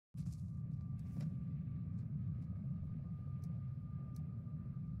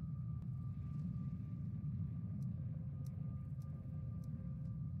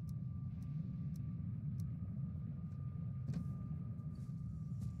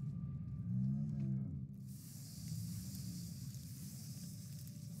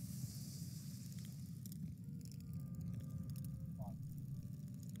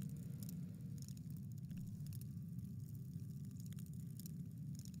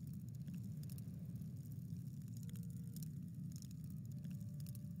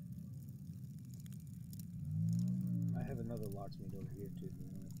have another locksmith over here too.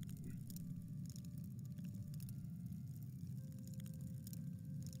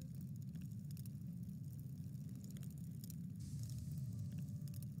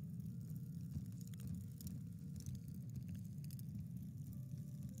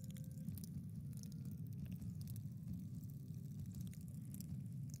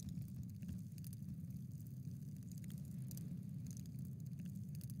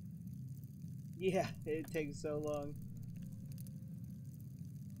 Yeah, it takes so long.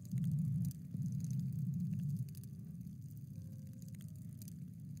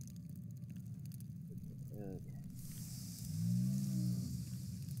 Okay.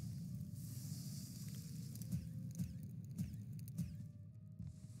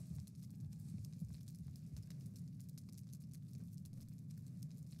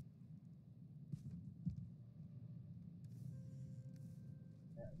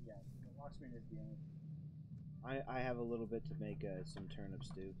 Yeah, the locksmith is the only. I have a little bit to make some turnip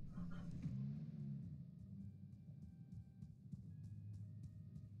stew.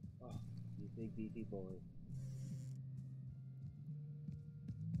 Oh, you big beefy boy.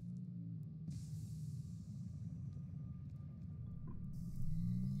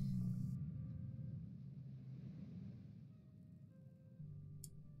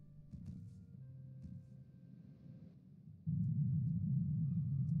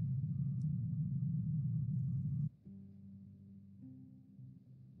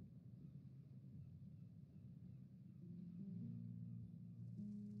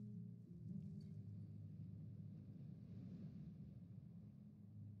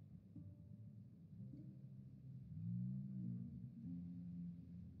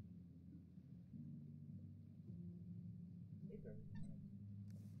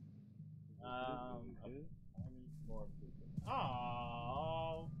 I need more people.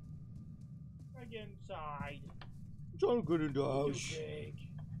 Oh, I get inside. I'm trying to get in the You house. pig.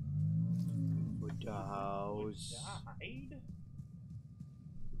 With the house. Died.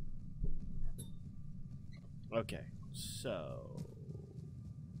 Okay, so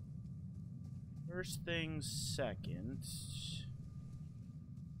first things second.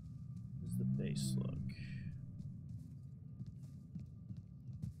 How does the base look?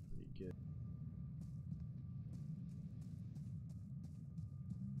 Pretty good.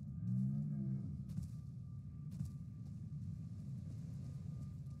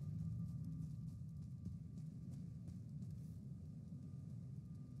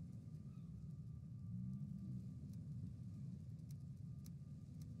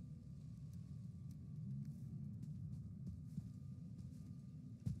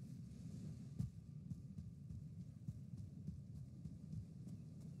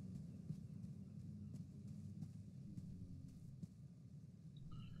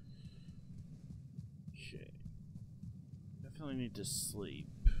 Okay. Definitely need to sleep.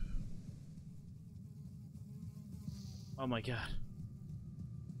 Oh my god.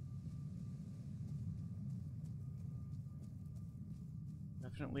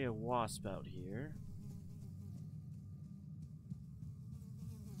 Definitely a wasp out here.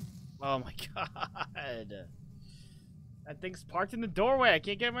 Oh my god. That thing's parked in the doorway. I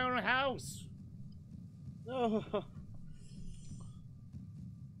can't get in my own house. No.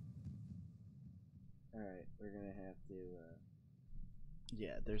 Alright, we're gonna have to,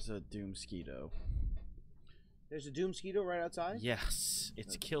 Yeah, there's a doomsquito. There's a doomsquito right outside? Yes,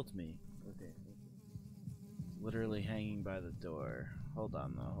 it's killed me. Okay. Literally hanging by the door. Hold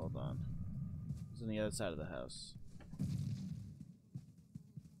on, though. Hold on. It's on the other side of the house.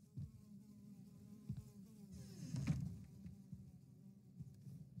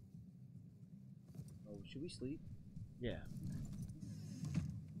 Oh, should we sleep? Yeah.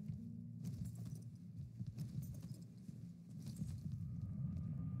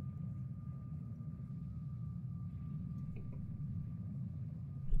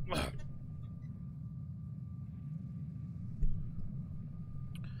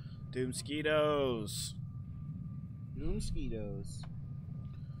 Doomsquitos. Doomsquitos.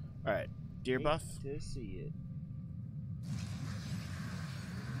 Alright, deer Hate buff. to see it.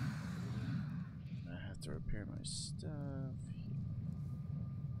 I have to repair my stuff.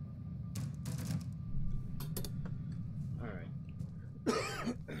 Alright.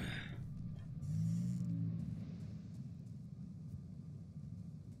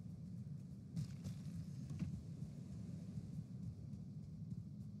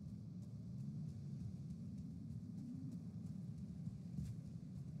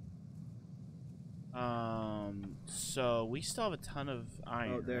 So we still have a ton of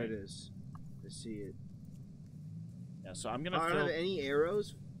iron. Oh, there right? it is. I see it. Yeah, so I'm gonna I don't fill. have any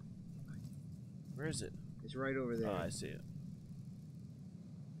arrows. Where is it? It It's right over there. Oh, I see it.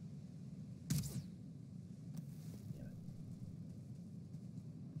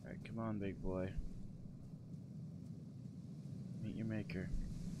 Alright, come on, big boy. Meet your maker.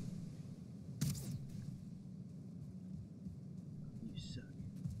 You suck.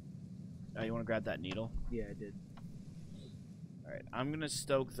 Oh, you want to grab that needle? Yeah, I did. Alright, I'm gonna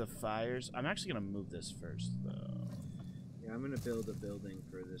stoke the fires. I'm actually gonna move this first, though. Yeah, I'm gonna build a building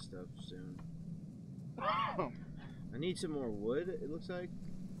for this stuff soon. I need some more wood, it looks like.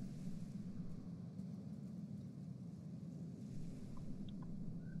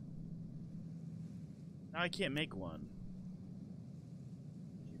 Now I can't make one.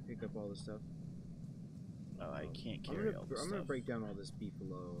 Did you pick up all the stuff? Oh, I can't carry all this stuff. I'm gonna break down all this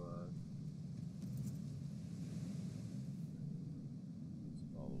beefalo. That's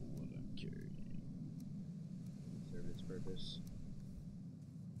all the wood I'm carrying. Serve its purpose.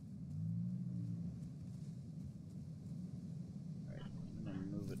 Alright, I'm gonna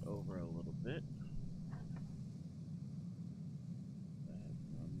move it over a little bit. I have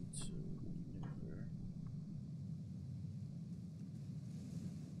room to maneuver.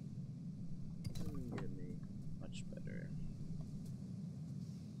 Get me. Much better.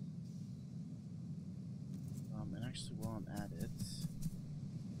 And actually, while I'm at it,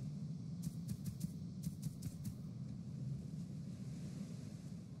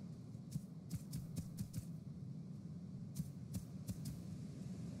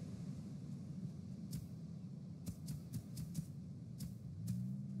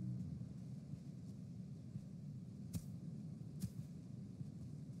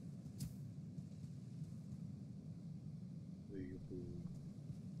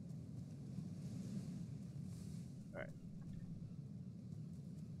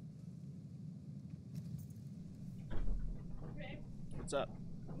 what's up?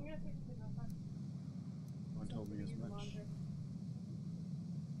 One told me as much.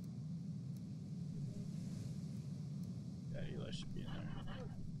 Yeah, Eli should be in there.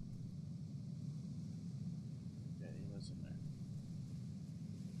 Yeah, Eli's in there.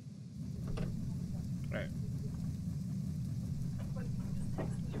 Alright.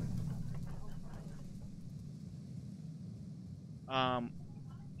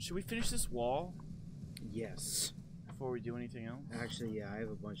 Should we finish this wall Yes. before we do anything else? Actually, yeah, I have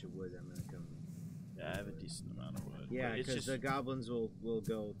a bunch of wood. I'm gonna come. Yeah, I have a decent amount of wood. Yeah, But it's because just the goblins will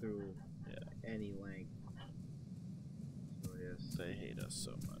go through Yeah. any length. So yes. they hate us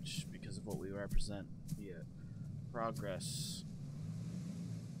so much because of what we represent. Yeah. Progress.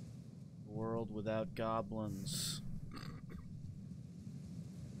 World without goblins.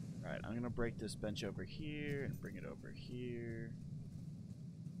 Alright, I'm gonna break this bench over here and bring it over here.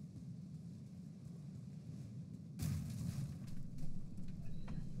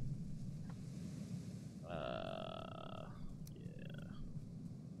 Yeah.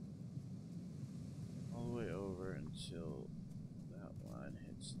 All the way over until that line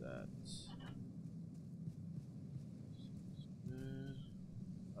hits that. Good.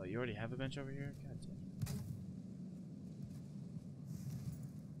 Oh, you already have a bench over here? God damn it.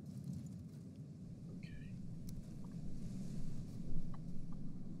 Okay.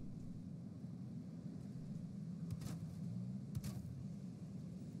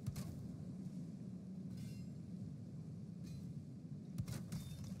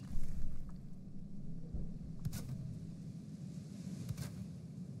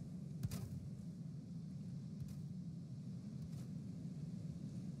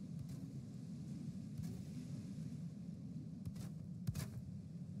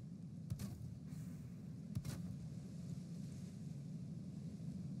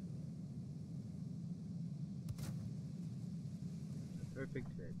 Perfect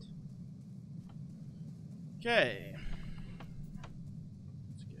fit. Okay.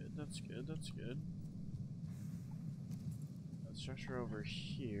 That's good, that's good, that's good. That structure over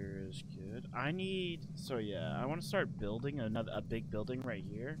here is good. I need... So yeah, I want to start building a big building right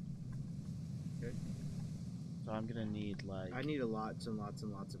here. Okay. So I'm gonna need like... I need lots and lots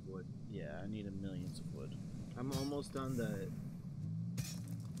and lots of wood. Yeah, I need millions of wood. I'm almost on the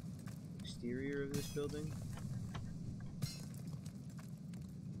exterior of this building.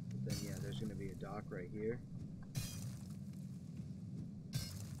 But then yeah, there's gonna be a dock right here.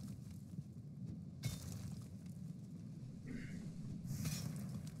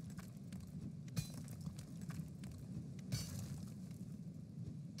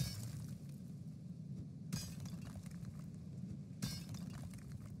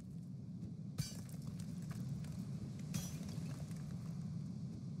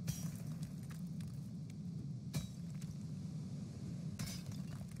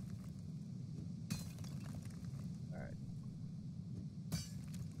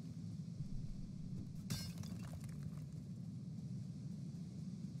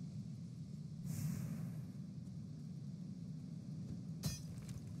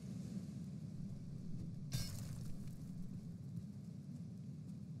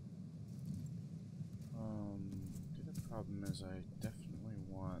 Problem is, I definitely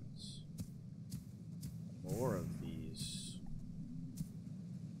want more of these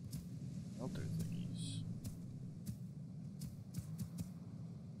smelter thingies.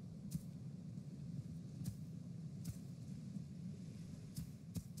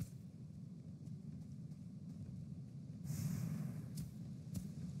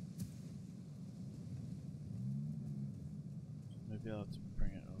 Maybe I'll have to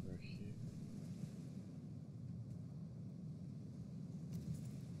bring it over here.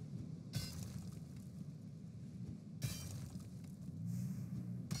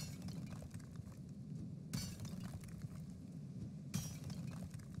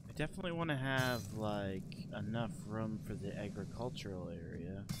 I definitely want to have, like, enough room for the agricultural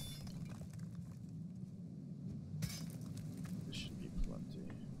area. This should be plenty.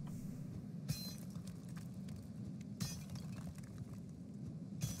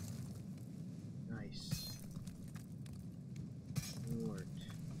 Nice. Worked.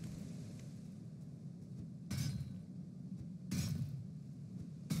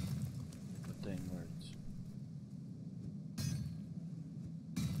 What thing worked?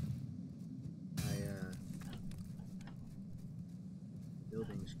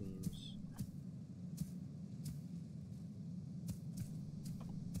 Building schemes.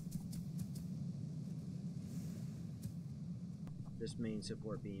 This main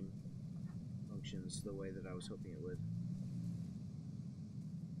support beam functions the way that I was hoping it would.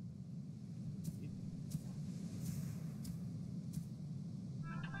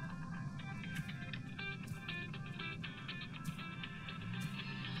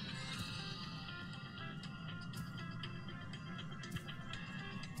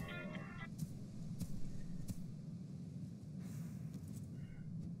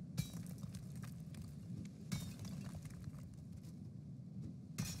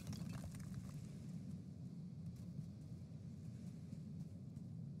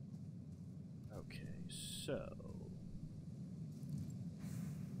 Okay, so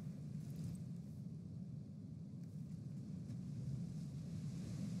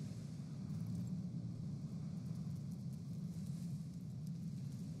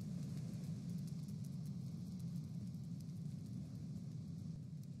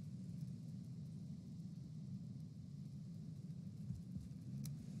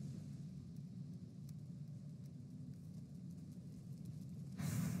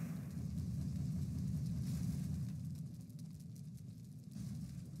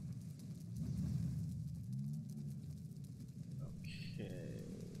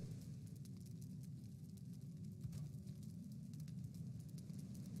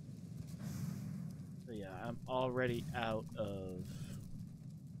so yeah, I'm already out of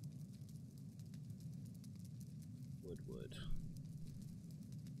wood.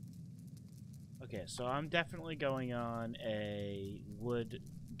 Okay, so I'm definitely going on a wood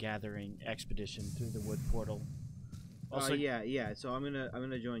gathering expedition through the wood portal. Also, yeah. So I'm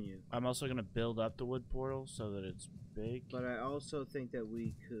gonna join you. I'm also gonna build up the wood portal so that it's big. But I also think that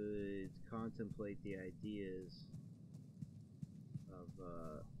we could contemplate the ideas of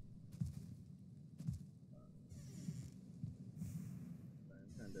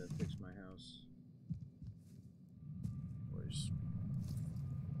I'm trying to fix my house. Where's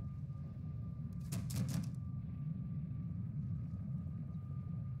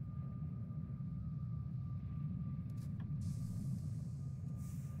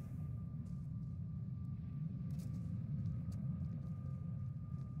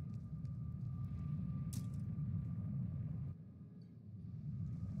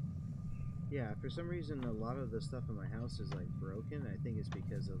Yeah, for some reason a lot of the stuff in my house is like broken. I think it's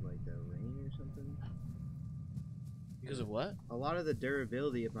because of like the rain or something. because of what? A lot of the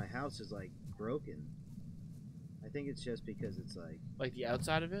durability of my house is like broken. I think it's just because it's Like the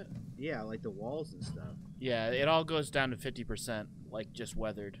outside of it? yeah, like the walls and stuff. Yeah, it all goes down to 50%, like just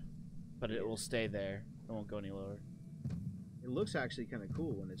weathered, but it will stay there. It won't go any lower. It looks actually kind of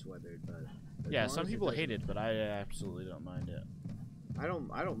cool when it's weathered, but as Yeah, long some as people hate doesn't- it, but I absolutely don't mind it. I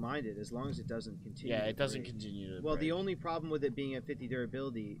don't mind it as long as it doesn't continue. Yeah, to it doesn't break. continue to Well, the break. only problem with it being at 50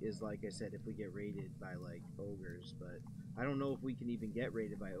 durability is, like I said, if we get raided by like ogres. But I don't know if we can even get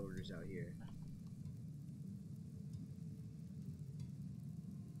raided by ogres out here.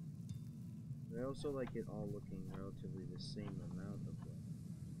 I also like it all looking relatively the same amount of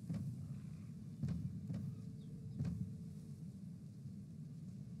light.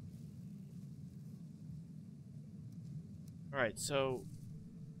 Alright, so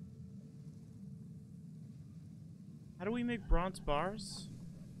how do we make bronze bars?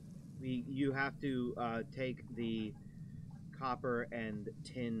 You have to take the copper and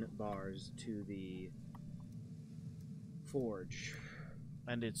tin bars to the forge.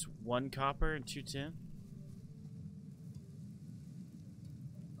 And it's 1 copper and 2 tin?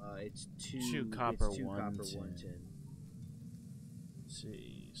 It's 2 copper, it's 2 1 copper, tin. 1 tin. Let's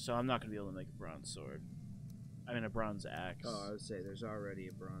see. So I'm not going to be able to make a bronze sword. I mean a bronze axe. Oh, I would say there's already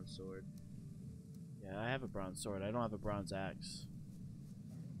a bronze sword. Yeah, I have a bronze sword. I don't have a bronze axe.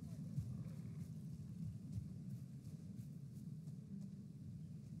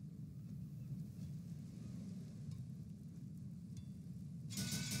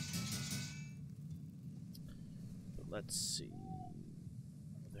 But let's see.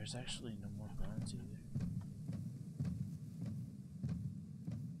 There's actually no more bronze either.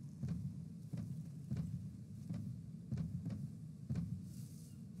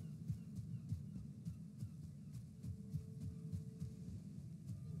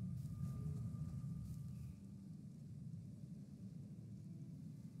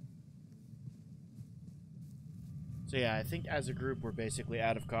 So yeah, I think as a group we're basically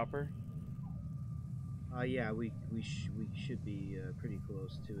out of copper. Yeah, we should be pretty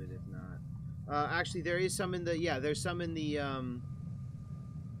close to it, if not. Actually, there is some in the there's some in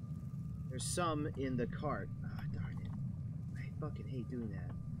the cart. Ah, darn it! I fucking hate doing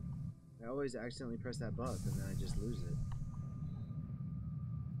that. I always accidentally press that button and then I just lose it.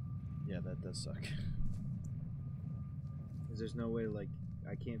 Yeah, that does suck. Because there's no way to, like,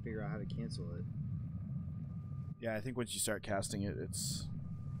 I can't figure out how to cancel it. Yeah, I think once you start casting it, it's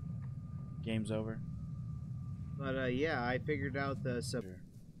game's over. But yeah, I figured out the sub. Sure.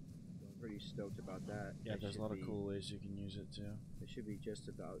 I'm pretty stoked about that. Yeah, It there's a should lot of be- cool ways you can use it too. It should be just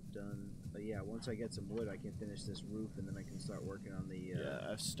about done. But yeah, once I get some wood, I can finish this roof, and then I can start working on the.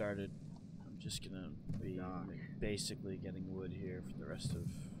 Yeah, I've started. I'm just gonna be dock. basically getting wood here for the rest of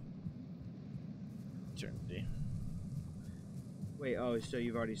eternity. Wait, oh, so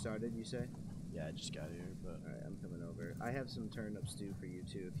you've already started? You say? Yeah, I just got here, but All right, I'm coming over. I have some turnip stew for you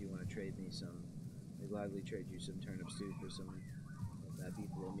too. If you want to trade me some, I'd gladly trade you some turnip stew for some of that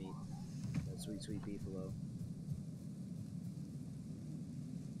beefalo meat. That sweet, sweet beefalo.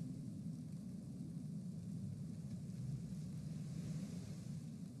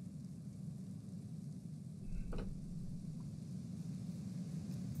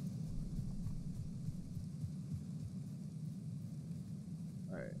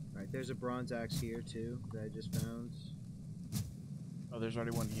 All right. There's a bronze axe here too that I just found. oh, there's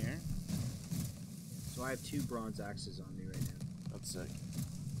already one here. So I have 2 bronze axes on me right now. That's sick.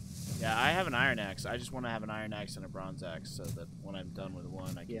 Yeah, I have an iron axe. I just want to have an iron axe and a bronze axe so that when I'm done with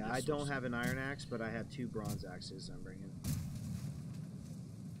one, I can. Yeah, just I don't switch. have an iron axe, but I have 2 bronze axes I'm bringing.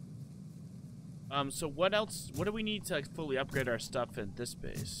 So what else? What do we need to fully upgrade our stuff in this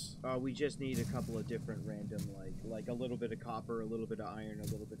base? We just need a couple of different random, like a little bit of copper, a little bit of iron, a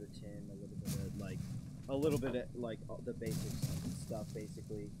little bit of tin, a little bit of all the basic stuff,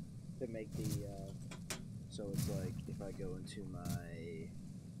 basically, to make the. So it's like if I go into my.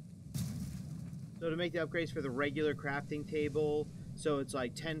 So to make the upgrades for the regular crafting table, so it's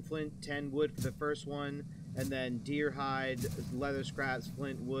like 10 flint, 10 wood for the first one, and then deer hide, leather scraps,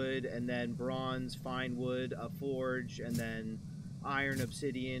 flint wood, and then bronze, fine wood, a forge, and then iron,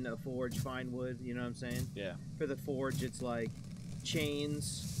 obsidian, a forge, fine wood. You know what I'm saying? Yeah. For the forge, it's like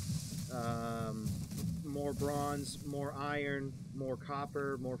chains, more bronze, more iron, more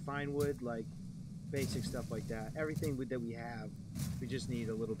copper, more fine wood, like basic stuff like that. Everything that we have, we just need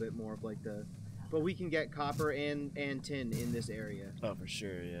a little bit more of like the. But we can get copper and tin in this area. Oh, for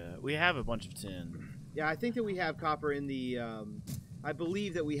sure. Yeah, we have a bunch of tin. Yeah, I think that we have copper in the. I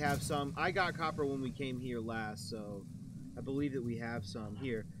believe that we have some. I got copper when we came here last, so I believe that we have some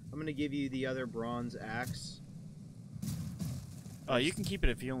here. I'm gonna give you the other bronze axe. Oh, you can keep it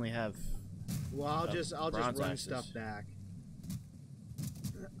if you only have. Well, I'll just bronze run axes. stuff back.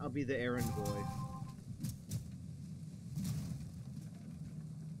 I'll be the errand boy.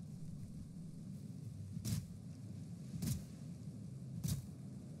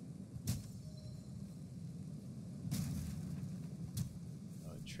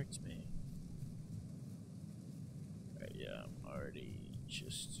 Oh, it tricked me. Right, yeah, I'm already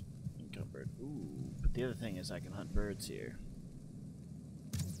just encumbered. Ooh, but the other thing is I can hunt birds here.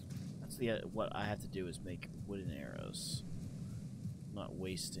 That's the what I have to do is make wooden arrows. I'm not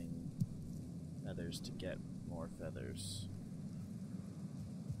wasting feathers to get more feathers.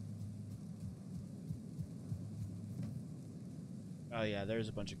 Oh yeah, there's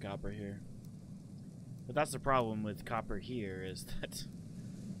a bunch of copper here. But that's the problem with copper here is that it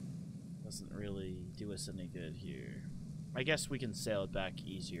doesn't really do us any good here. I guess we can sail it back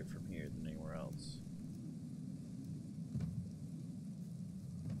easier from here than anywhere else.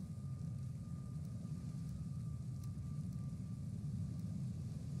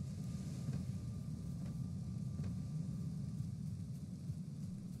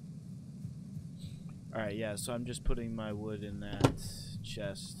 Alright, yeah, so I'm just putting my wood in that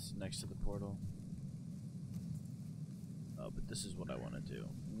chest next to the portal. Oh, but this is what I want to do.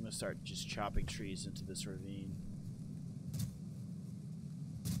 I'm going to start just chopping trees into this ravine.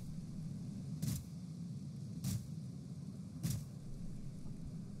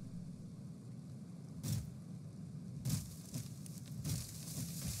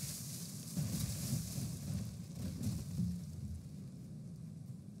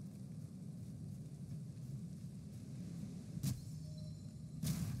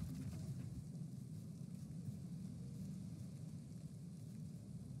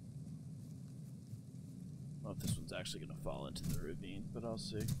 I don't know if this one's actually going to fall into the ravine, but I'll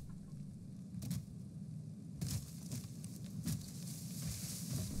see.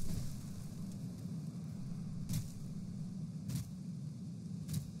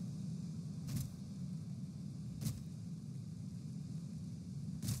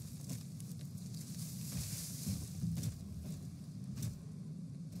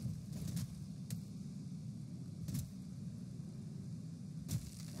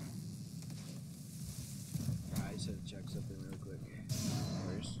 I just had to check something real quick.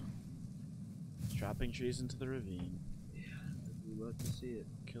 Where's chopping trees into the ravine, Yeah, we love to see it.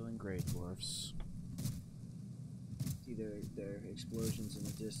 killing grey dwarfs. See their explosions in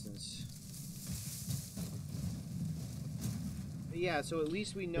the distance. But yeah, so at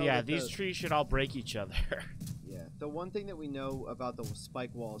least we know. But yeah, that these the, trees should all break each other. Yeah, the one thing that we know about the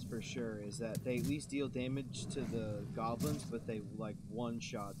spike walls for sure is that they at least deal damage to the goblins, but they like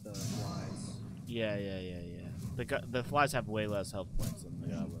one-shot the flies. Yeah. The flies have way less health points than the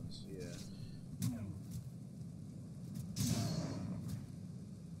goblins. Yeah.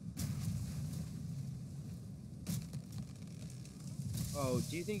 Oh,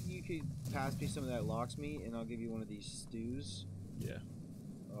 do you think you could pass me some of that lox meat and I'll give you one of these stews? Yeah.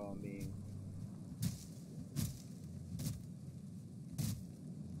 Oh, mean.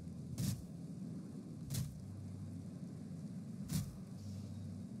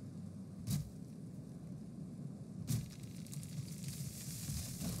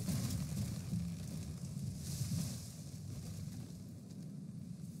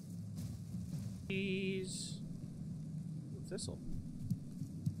 Please. Thistle.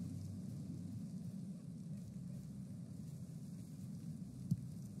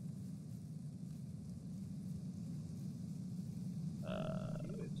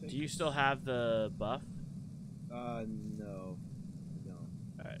 Do you still have the buff? No. No.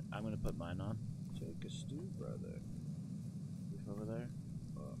 Alright, I'm gonna put mine on. Take a stew, brother. Over there.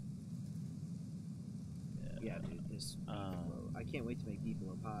 Yeah, dude, this beefalo. I can't wait to make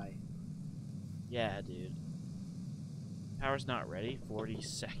beefalo pie. Yeah, dude. Power's not ready. 40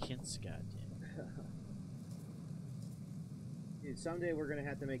 seconds. God damn. Dude, someday we're gonna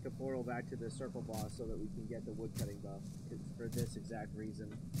have to make a portal back to the circle boss so that we can get the woodcutting buff. For this exact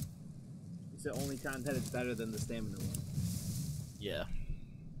reason. It's the only time that it's better than the stamina one. Yeah,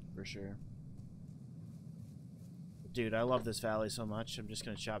 for sure. Dude, I love this valley so much. I'm just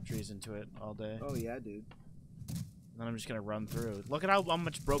gonna chop trees into it all day. Oh yeah, dude. And then I'm just gonna run through. Look at how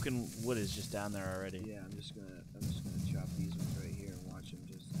much broken wood is just down there already. Yeah, I'm just gonna chop these ones right here and watch them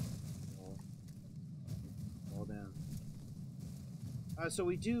just fall down. So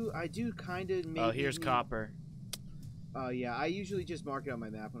I do kind of maybe. Oh, here's copper. Yeah, I usually just mark it on my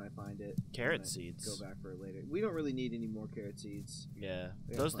map when I find it. Carrot seeds. Go back for it later. We don't really need any more carrot seeds. Yeah,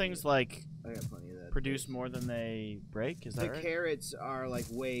 I got those plenty things of- like I got plenty of that. produce more than they break. Is that The right? carrots are like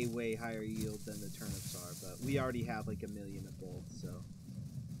way higher yield than the turnips are, but we already have like 1 million of both, so.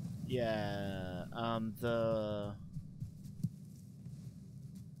 Yeah. The.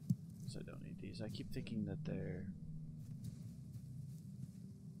 So I don't need these. I keep thinking that they're.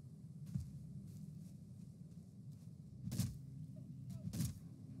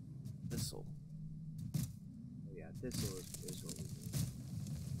 Thistle. Oh, yeah, thistle is what we need.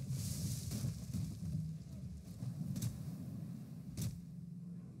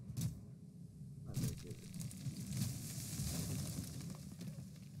 Not very good.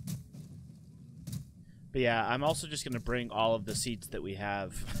 But yeah, I'm also just gonna bring all of the seeds that we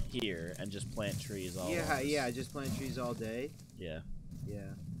have here and just plant trees all. Yeah, along this. yeah, just plant trees all day. Yeah. Yeah,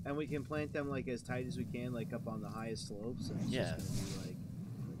 and we can plant them like as tight as we can, like up on the highest slopes, and it's Yeah. just gonna be like,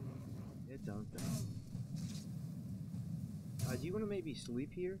 it don't. Do you want to maybe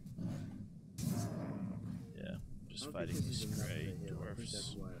sleep here? Yeah. Just I don't fighting think this these is enough of gray a hill. I think dwarfs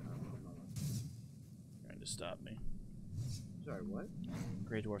that's why I'm trying to stop me. sorry, what?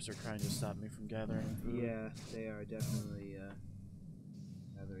 Grey dwarfs are trying to stop me from gathering food. Yeah, they are definitely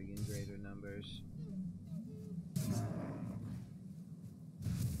gathering in greater numbers.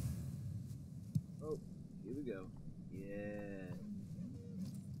 Oh, we go. Yeah.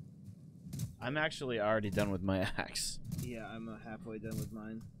 I'm actually already done with my axe. Yeah, I'm halfway done with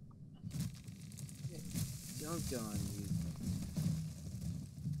mine. Dunked on you.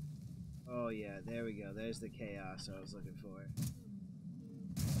 Oh yeah, there we go. There's the chaos I was looking for.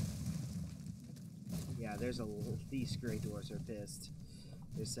 Yeah, these Grey Dwarfs are pissed.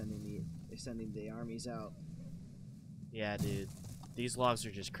 They're sending the armies out. Yeah, dude. These logs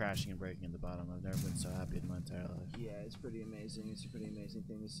are just crashing and breaking at the bottom. I've never been so happy in my entire life. Yeah, it's pretty amazing. It's a pretty amazing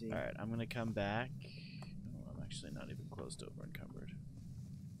thing to see. Alright, I'm gonna come back. Oh, I'm actually not even close to over encumbered.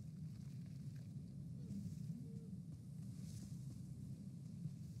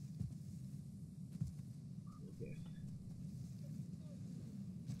 Okay.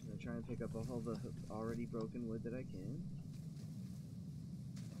 I'm gonna try and pick up all the already broken wood that I can.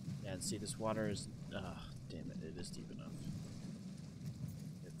 Yeah, and see, this water is... damn it, it is deep enough.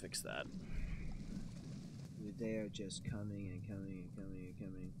 Yeah, fix that. Dude, they are just coming and coming and coming and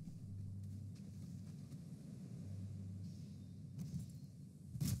coming.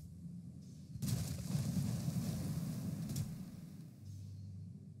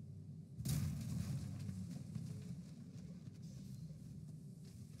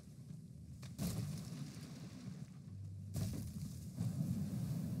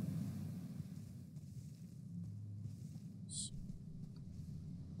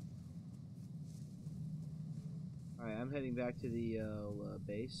 Alright, I'm heading back to the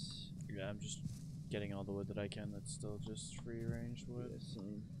base. Yeah, I'm just getting all the wood that I can that's still just free range wood. Yeah,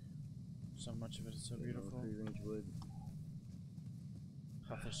 same. So much of it is so Getting all beautiful. free range wood.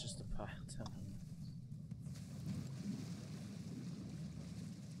 Oh, there's just a pile down.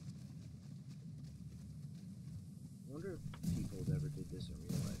 I wonder if people ever did this in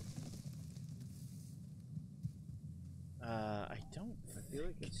real life. I don't. I feel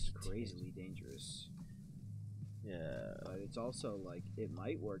like it's think they did. crazily dangerous. Yeah. But it's also like it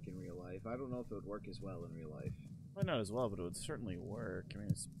might work in real life. I don't know if it would work as well in real life. Well, not as well, but it would certainly work. I mean,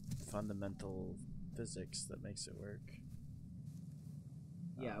 it's fundamental physics that makes it work.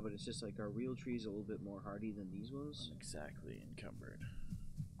 Yeah, but it's just like, are real trees a little bit more hardy than these ones? I'm exactly encumbered.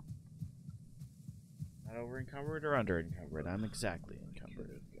 Not over encumbered or under encumbered. I'm exactly Could encumbered.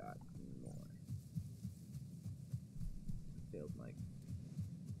 have gotten more. Failed Mike.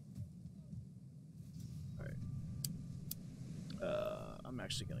 I'm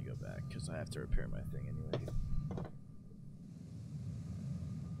actually gonna go back because I have to repair my thing anyway.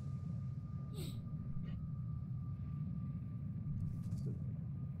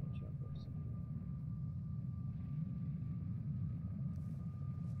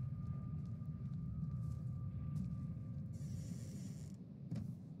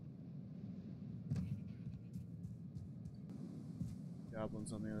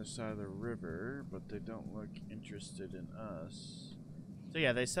 Goblins on the other side of the river, but they don't look interested in us. So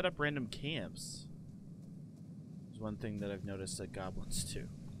yeah, they set up random camps. Is one thing that I've noticed that goblins do.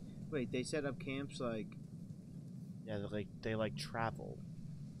 Wait, they set up camps like... Yeah, they like travel.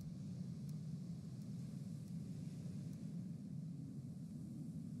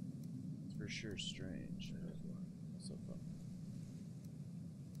 It's for sure strange. So fun.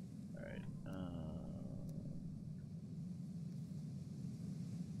 Alright,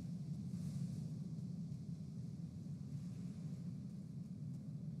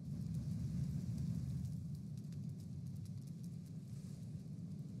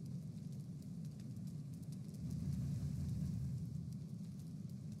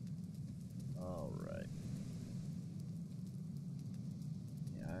 alright.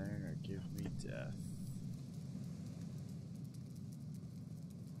 The iron or give me death.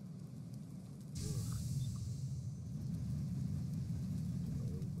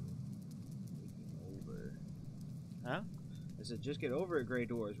 Huh? I said, just get over it, Grey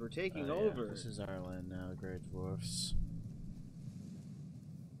Dwarves. We're taking Yeah, over. this is our land now, Grey Dwarfs.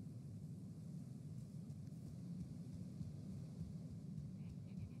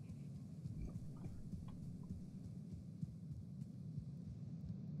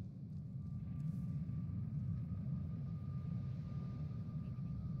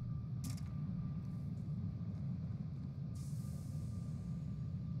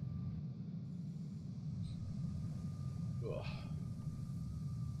 Ugh.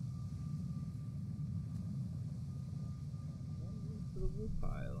 For the wood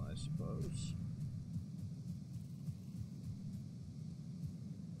pile, I suppose.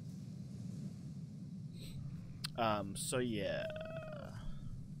 So yeah.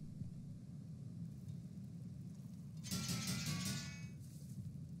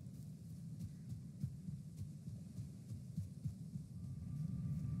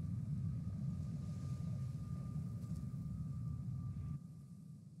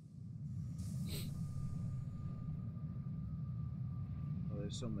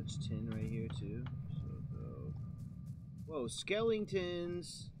 there's so much tin right here too. So dope. Whoa,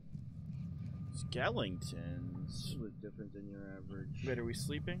 skeletons! Skeletons? A little different than your average. Wait, are we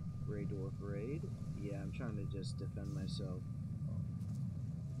sleeping? Grey dwarf raid. Yeah, I'm trying to just defend myself.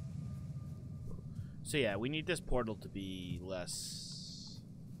 So yeah, we need this portal to be less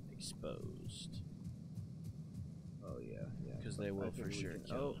exposed. Oh yeah, yeah. Because they will for sure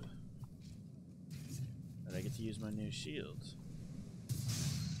kill. Oh. And I get to use my new shield.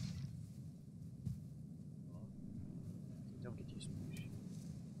 Don't get to use my new shield.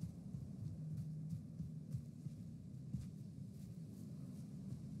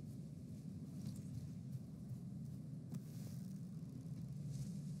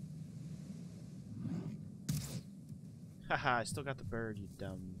 Haha, I still got the bird, you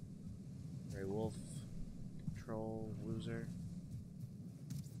dumb gray wolf. Troll loser.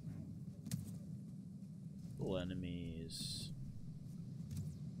 Cool enemies.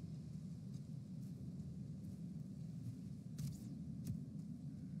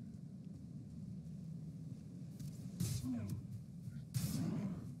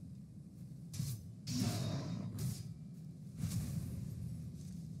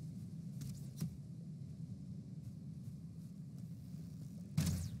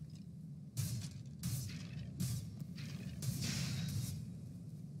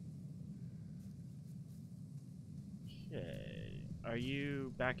 Okay. Are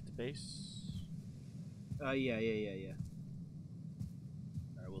you back at the base? Yeah.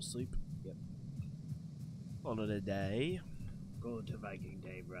 Alright, we'll sleep. Yep. Call it a day. Go to Viking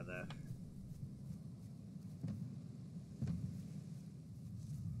Day, brother.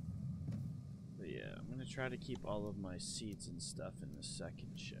 But yeah, I'm gonna try to keep all of my seeds and stuff in the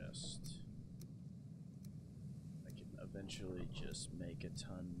second chest. I can eventually just make a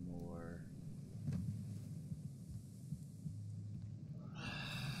ton more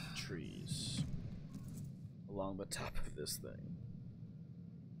trees along the top of this thing.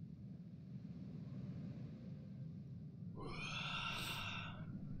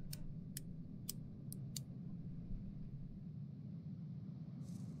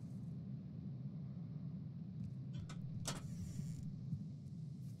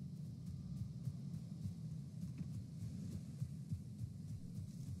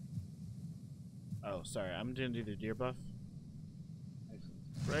 Oh, sorry, I'm gonna do the deer buff.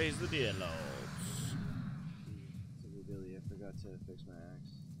 Excellent. Praise the deer lords. Silly Billy, I forgot to fix my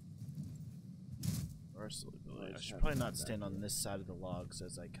axe. Or silly Billy. Well, I I just should have probably to not come stand back on here. this side of the logs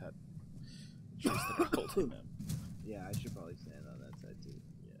as I cut the trees that are holding them. Yeah, I should probably stand on that side too.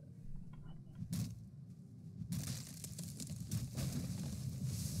 Yeah.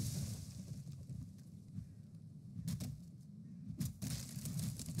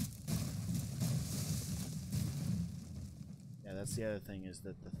 Yeah, that's the other thing is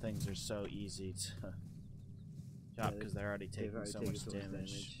that the things are so easy to chop because they're already They've taking already so taken much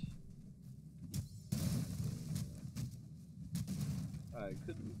damage. I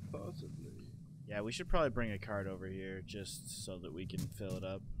couldn't possibly. Yeah, we should probably bring a cart over here just so that we can fill it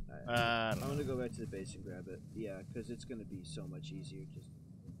up. I'm gonna go back to the base and grab it. Yeah, because it's gonna be so much easier just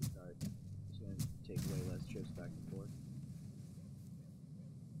to start. It's gonna take way less trips back and forth.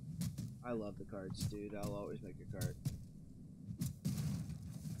 I love the carts, dude. I'll always make a cart.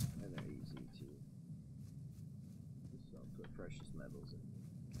 And they're easy too. So I'll put precious metals in.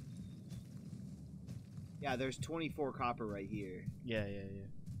 Yeah, there's 24 copper right here. Yeah.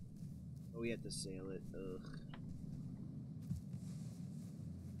 But we have to sail it. Ugh.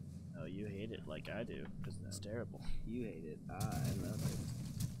 Oh, you hate it like I do because it's terrible. You hate it. I love it.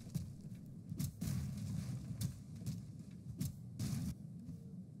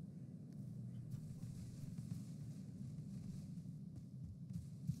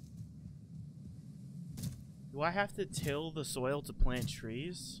 Do I have to till the soil to plant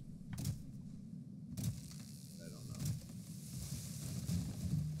trees? I don't know.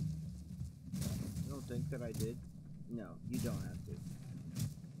 You don't think that I did? No, you don't have to.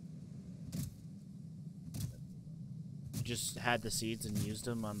 You just had the seeds and used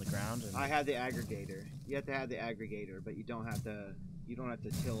them on the ground. And I had the aggregator. You have to have the aggregator, but you don't have to. You don't have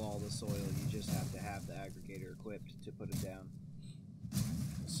to till all the soil. You just have to have the aggregator equipped to put it down.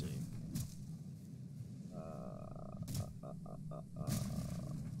 Let's see.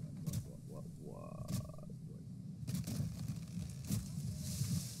 What?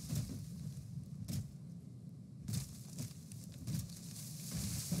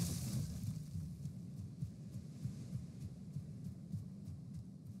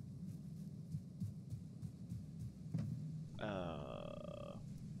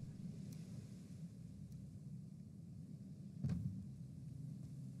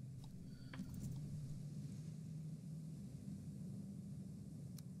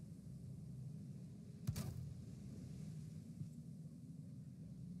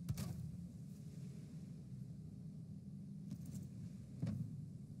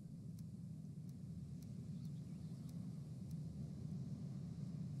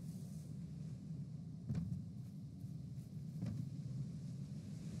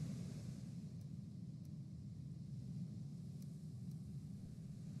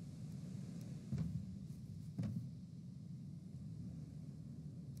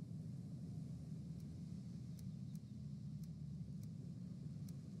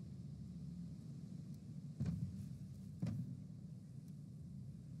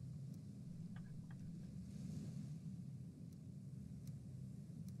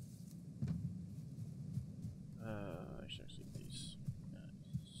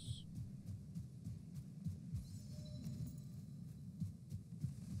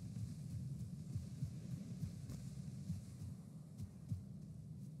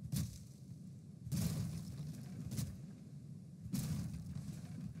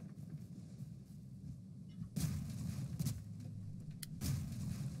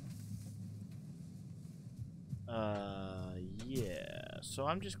 Yeah. So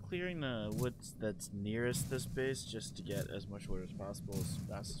I'm just clearing the wood that's nearest this base just to get as much wood as possible as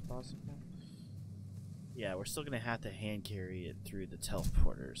fast as possible. Yeah, we're still gonna have to hand carry it through the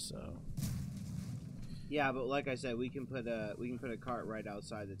teleporter, so. Yeah, but like I said, we can put a cart right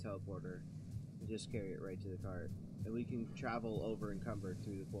outside the teleporter and just carry it right to the cart, and we can travel over encumbered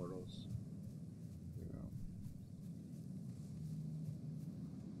through the portals.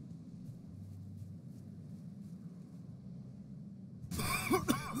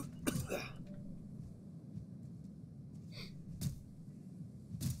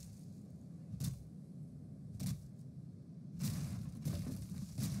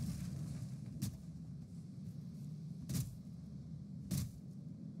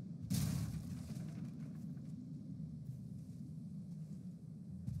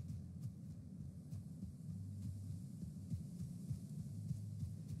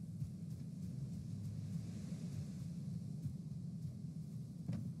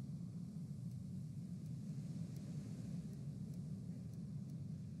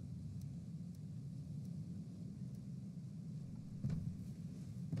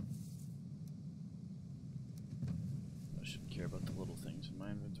 I shouldn't care about the little things in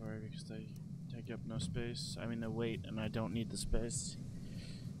my inventory because they take up no space. I mean, they weight, and I don't need the space.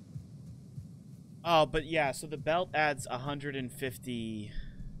 Oh, but yeah, so the belt adds 150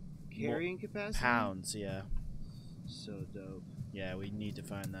 Carrying capacity? pounds, yeah. So dope. Yeah, we need to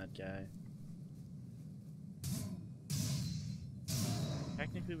find that guy.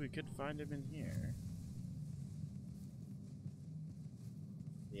 Technically, we could find him in here.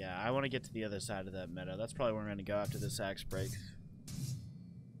 Yeah, I want to get to the other side of that meadow. That's probably where we're going to go after this axe break.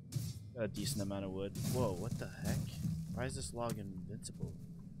 Got a decent amount of wood. Whoa, what the heck? Why is this log invincible?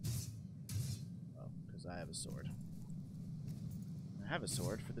 Oh, because I have a sword. I have a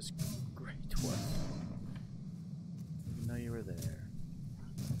sword for this great dwarf. Didn't know you were there.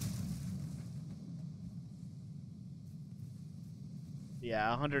 Yeah,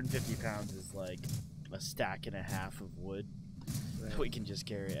 150 pounds is like a stack and a half of wood. Right. We can just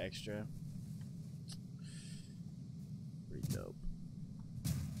carry extra. Pretty dope.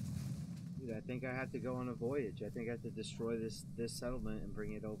 Dude, I think I have to go on a voyage. I think I have to destroy this settlement and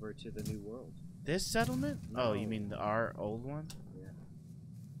bring it over to the new world. This settlement? No. Oh, you mean our old one? Yeah.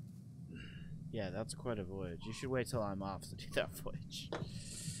 Yeah, that's quite a voyage. You should wait till I'm off to do that voyage.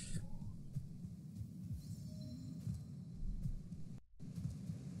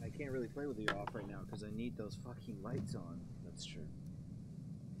 I can't really play with you off right now because I need those fucking lights on. That's true.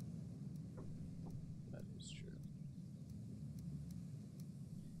 That is true.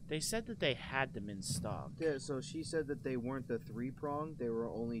 They said that they had them in stock. Yeah, so she said that they weren't the 3-prong, they were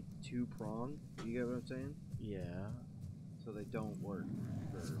only 2-prong. You get what I'm saying? Yeah. So they don't work.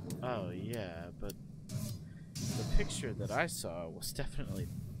 Oh, yeah, but the picture that I saw was definitely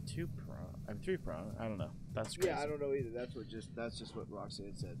 2-prong. I'm 3-prong. I don't know. That's crazy. Yeah, I don't know either. That's just what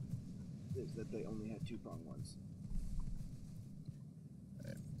Roxanne said. Is that they only had 2-prong ones.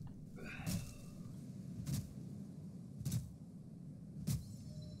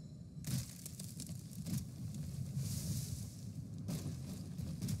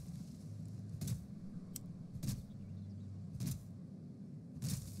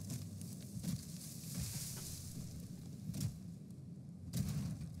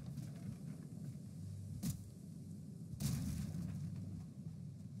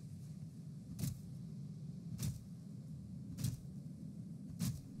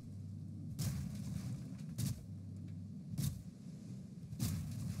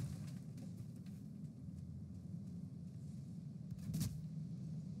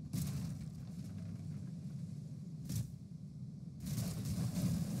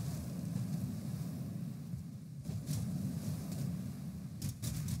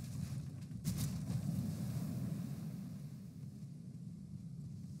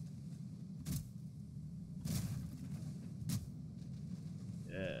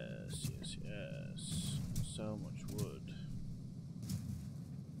 Yes. So much wood.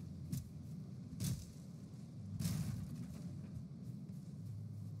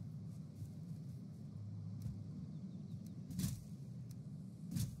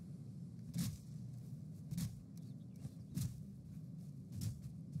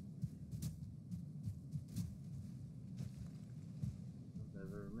 I've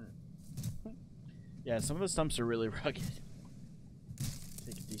ever met. Yeah, some of the stumps are really rugged.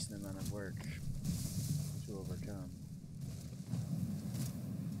 Take a decent amount of work to overcome.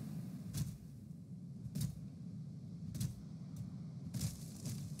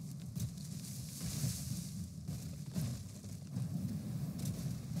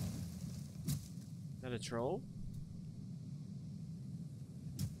 Is that a troll?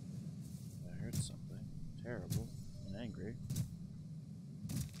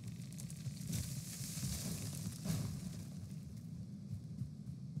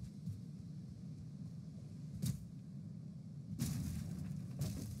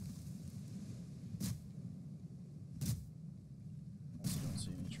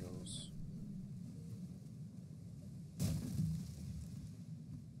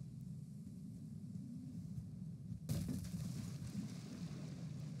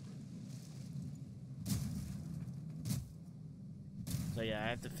 So yeah, I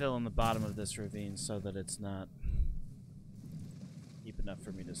have to fill in the bottom of this ravine so that it's not deep enough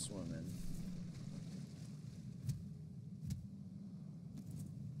for me to swim in.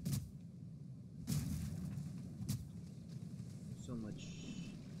 There's so much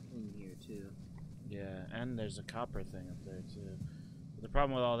in here too. Yeah, and there's a copper thing up there too. But the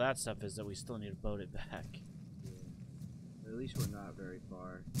problem with all that stuff is that we still need to boat it back. Yeah. But at least we're not very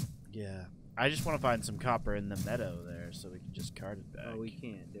far. Yeah. I just want to find some copper in the meadow there so we can just cart it back. Oh, we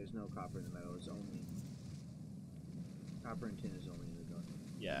can't. There's no copper in the meadow. It's only copper and tin is only in the garden.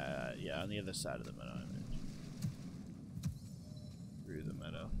 Yeah, yeah, on the other side of the meadow. I mean. Through the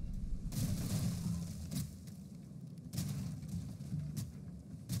meadow.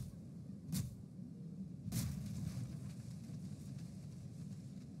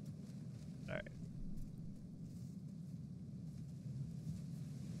 Alright.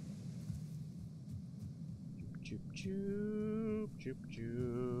 Choop choop choop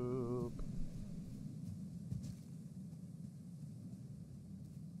choop.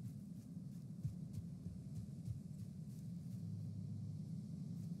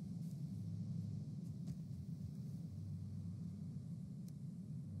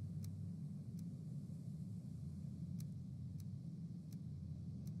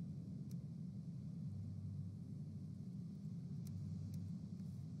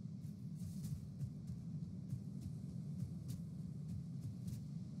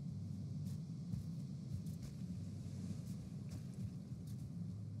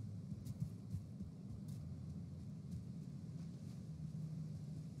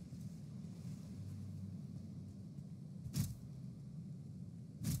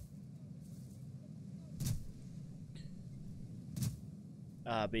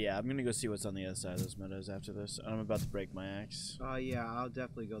 But yeah, I'm gonna go see what's on the other side of those meadows after this. I'm about to break my axe. Oh yeah, I'll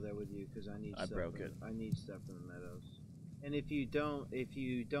definitely go there with you because I need. I broke it. I need stuff in the meadows. And if you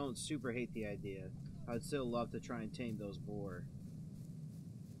don't super hate the idea, I'd still love to try and tame those boar.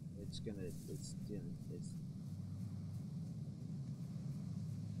 It's.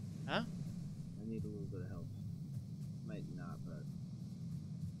 Huh? I need a little bit of help. Might not, but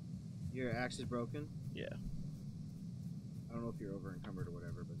your axe is broken. Yeah. I don't know if you're over encumbered or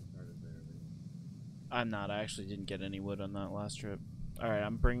whatever, but the card is there. I'm not. I actually didn't get any wood on that last trip. Alright,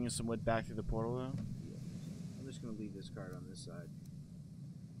 I'm bringing some wood back through the portal though. Yeah. I'm just gonna leave this card on this side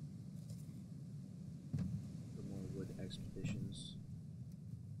for more wood expeditions.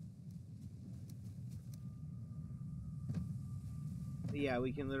 But yeah,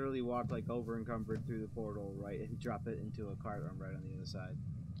 we can literally walk like over encumbered through the portal, right, and drop it into a cart right on the other side.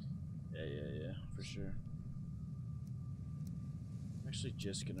 Yeah, for sure. I'm actually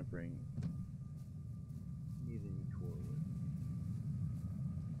just gonna bring. Need any core wood.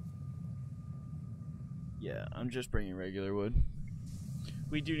 Yeah, I'm just bringing regular wood.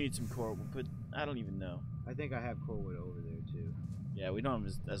 We do need some core wood, but I don't even know. I think I have core wood over there too. Yeah, we don't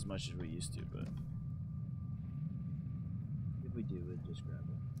have as much as we used to, but. If we do, we'll just grab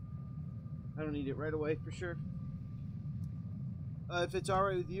it. I don't need it right away for sure. If it's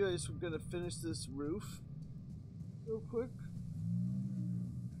alright with you, I just gonna finish this roof real quick.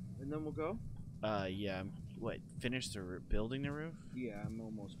 And then we'll go? Yeah. What, finished building the roof? Yeah, I'm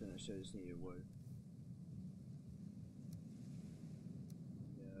almost finished. I just needed wood.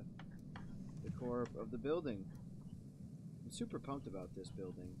 Yeah. The core of the building. I'm super pumped about this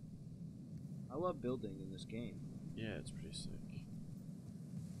building. I love building in this game. Yeah, it's pretty sick.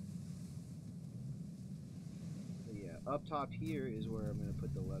 But yeah, up top here is where I'm going to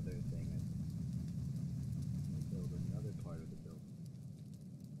put the leather thing. I'm going to build another part of the building.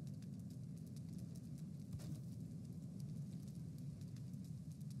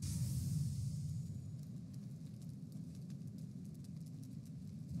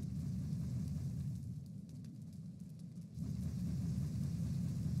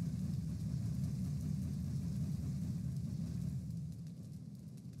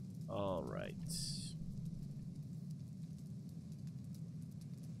 All right.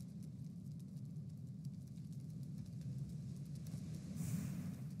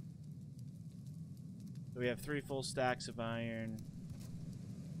 So we have 3 full stacks of iron.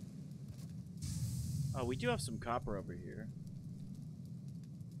 Oh, we do have some copper over here.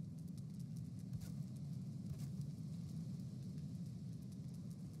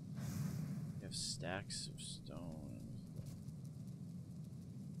 We have stacks of stone.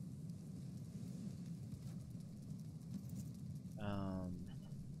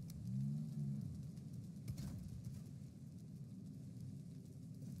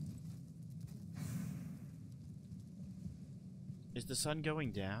 Is the sun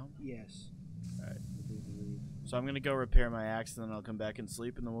going down? Yes. Alright. I do believe. So I'm gonna go repair my axe, and then I'll come back and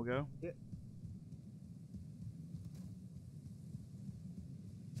sleep, and then we'll go. Yep.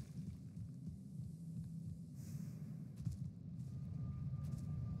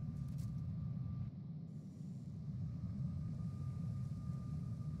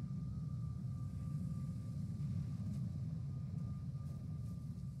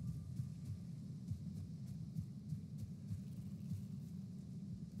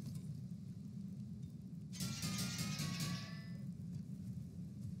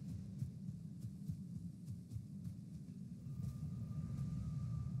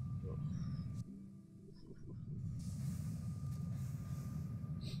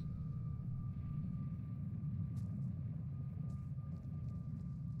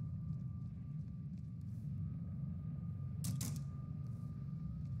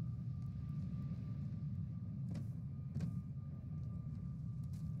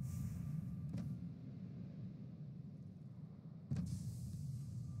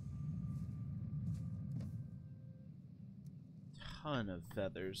 Ton of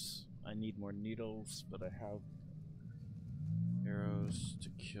feathers. I need more needles, but I have arrows to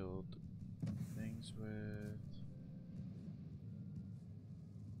kill things with.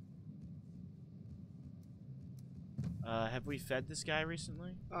 Have we fed this guy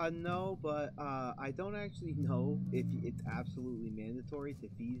recently? No, but I don't actually know if it's absolutely mandatory to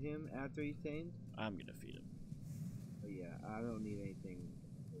feed him after he's tamed. I'm gonna feed him. But yeah, I don't need anything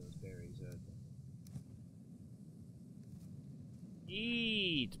for those berries.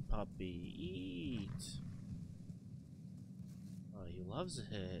 Eat, puppy, eat. Oh, he loves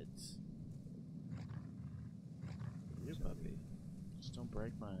it. You puppy. Just don't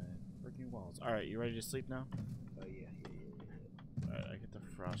break my freaking walls. Alright, you ready to sleep now? Oh yeah. Alright, I get the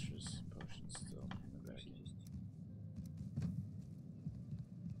Froster's potion still.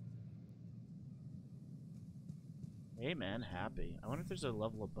 Hey man, happy. I wonder if there's a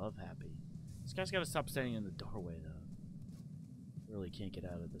level above happy. This guy's gotta stop standing in the doorway though. Really can't get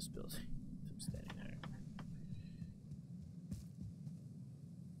out of this building. I'm standing there.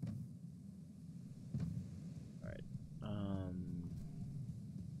 Alright.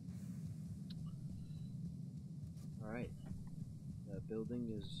 Alright. The building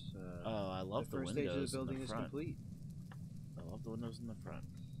is Oh, I love the first windows stage of the in building the is front. complete. I love the windows in the front.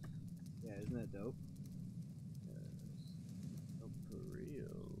 Yeah, isn't that dope? Oh, for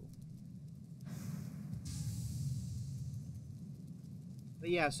real. But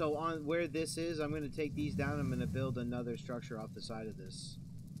yeah, so on where this is, I'm going to take these down. I'm going to build another structure off the side of this.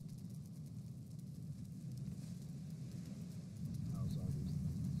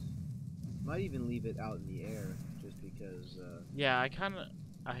 Might even leave it out in the air, just because. Yeah, I kind of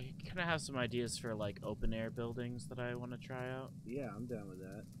have some ideas for like open air buildings that I want to try out. Yeah, I'm down with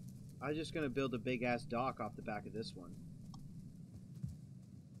that. I'm just going to build a big ass dock off the back of this one.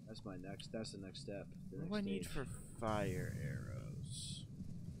 That's my next. That's the next step. What do I need for fire arrows?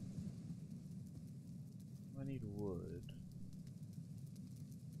 I need wood.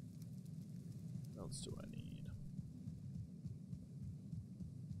 What else do I need?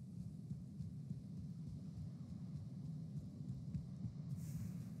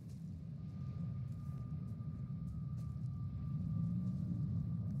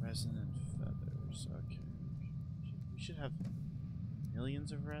 Resin and feathers. Okay. We should have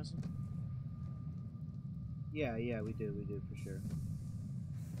millions of resin. Yeah, we do for sure.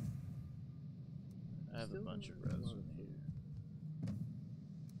 I have a bunch of resin here.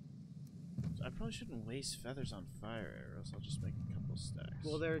 I probably shouldn't waste feathers on fire arrows. I'll just make a couple stacks.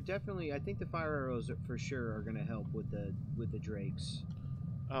 Well, they're definitely. I think the fire arrows for sure are gonna help with the drakes.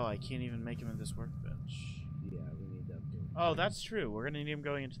 Oh, I can't even make them in this workbench. Yeah, we need them. Oh, that's true. We're gonna need them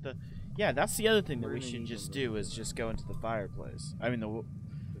going into the. Yeah, that's the other thing that We're we gonna should need just them do is just go into the fireplace. I mean The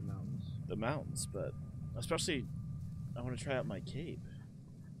mountains. the mountains, but especially I want to try out my cape.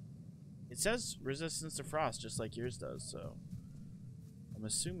 It says resistance to frost, just like yours does. So I'm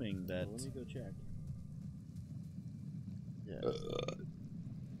assuming that. Well, let me go check. Yeah.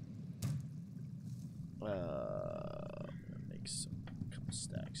 I'm gonna make a couple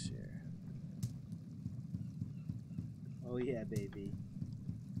stacks here. Oh yeah, baby.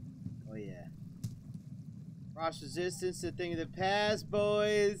 Oh yeah. Frost resistance, a thing of the past,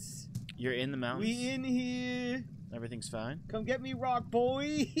 boys. You're in the mountains. We in here. Everything's fine. Come get me, rock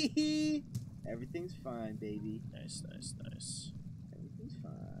boy. Everything's fine, baby. Nice, nice, nice. Everything's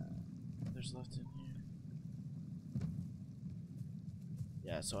fine. There's left in here.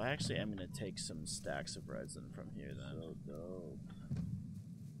 Yeah, so I actually am gonna take some stacks of resin from here then. So dope.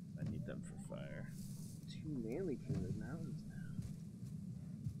 I need them for fire. Too manly for the mountains now.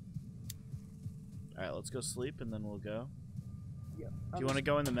 Alright, let's go sleep and then we'll go. Yeah. Do you want to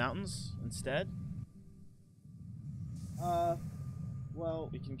go in the mountains instead? Well,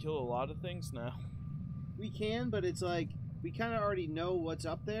 We can kill a lot of things now. we can, but it's like we kind of already know what's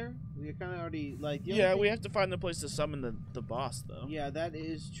up there. We kind of already like. The Yeah, only we thing- have to find the place to summon the boss though. Yeah, that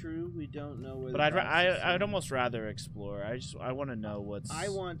is true. We don't know where. But I'd almost rather explore. I want to know what's.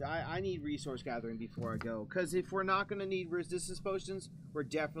 I need resource gathering before I go, because if we're not gonna need resistance potions, we're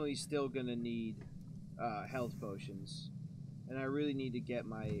definitely still gonna need health potions. And I really need to get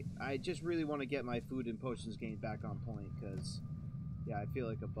I just really want to get my food and potions game back on point, because, yeah, I feel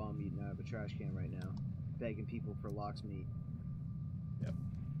like a bum eating out of a trash can right now. Begging people for lox meat. Yep.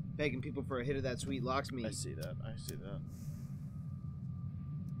 Begging people for a hit of that sweet lox meat. I see that.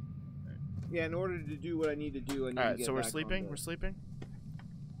 Yeah, in order to do what I need to do, I need to Alright, get so we're back sleeping? on We're sleeping?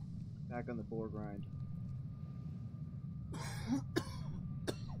 back on the boar grind.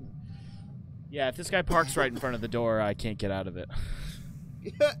 Yeah, if this guy parks right in front of the door, I can't get out of it.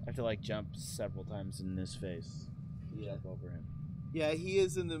 I have to, like, jump several times in his face. Yeah. Jump over him. Yeah, he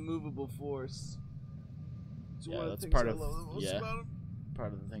is an immovable force. It's Yeah, one of that's the things part I of- love the most yeah. about him.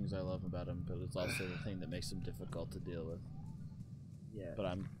 Part of the things I love about him, but it's also the thing that makes him difficult to deal with. Yeah. But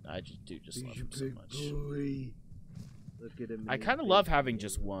I just love him so much. Boy. Look at him. I kind of love having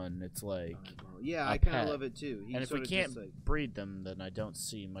just one. It's like, Yeah, a I kind pet. of love it too. He's and if we sorta can't just like, breed them, then I don't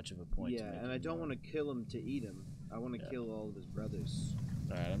see much of a point. yeah, to and I don't want to kill him to eat him. I want to Yeah. kill all of his brothers.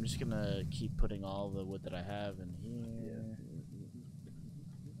 All right, I'm just gonna keep putting all the wood that I have in here.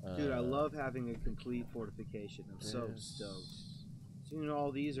 Dude, I love having a complete fortification. I'm so stoked. Soon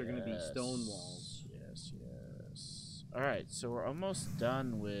all these are gonna be stone walls. Yes, yes. All right, so we're almost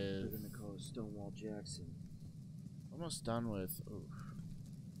done They're with. gonna call it Stonewall Jackson. Almost done with. Oof.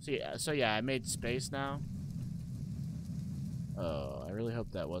 So yeah, I made space now. Oh, I really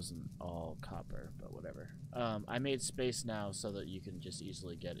hope that wasn't all copper, but whatever. I made space now so that you can just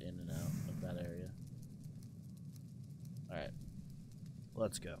easily get in and out of that area. All right,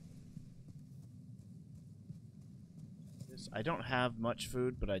 let's go. I don't have much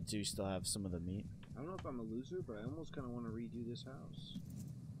food, but I do still have some of the meat. I don't know if I'm a loser, but I almost kind of want to redo this house.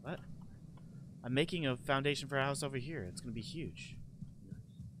 What? I'm making a foundation for a house over here. It's gonna be huge.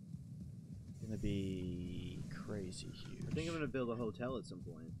 It's gonna be crazy huge. I think I'm gonna build a hotel at some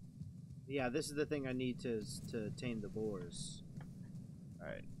point. Yeah, this is the thing I need to tame the boars. All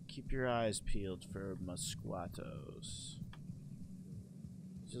right, keep your eyes peeled for musquatos.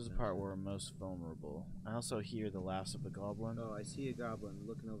 This is the part where we're most vulnerable. I also hear the laughs of a goblin. Oh, I see a goblin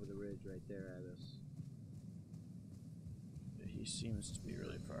looking over the ridge right there at us. He seems to be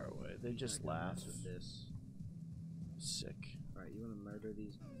really far away. They just laugh. With this. Sick. All right, you want to murder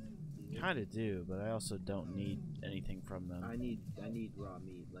these? Kind of do, but I also don't need anything from them. I need raw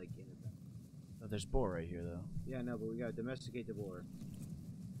meat, like in a. Oh, there's boar right here, though. Yeah, no, but we gotta domesticate the boar.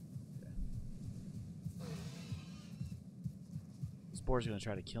 Okay. This boar's gonna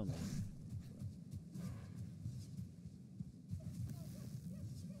try to kill me.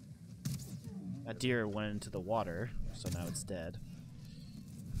 That deer went into the water, so now it's dead.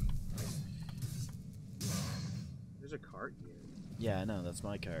 There's a cart here. Yeah, I know, that's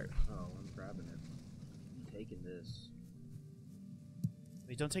my cart. Oh, I'm grabbing it. I'm taking this.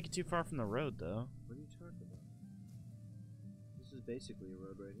 Wait, don't take it too far from the road, though. What are you talking about? This is basically a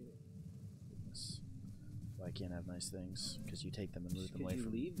road right here. Goodness. Well, I can't have nice things, because you take them and move Just them away you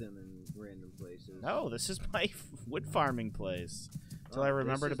from... leave them in random places. No, this is my wood farming place. Until I Oh,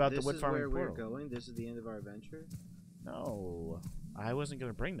 remembered this is- about the wood farming This is where portal. we're going? This is the end of our adventure? No, I wasn't going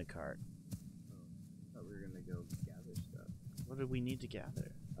to bring the cart. Oh, I thought we were gonna go gather stuff. What did we need to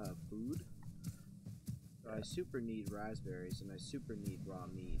gather? Food? I super need raspberries, and I super need raw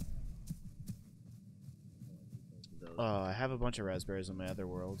meat. Those. I have a bunch of raspberries on my other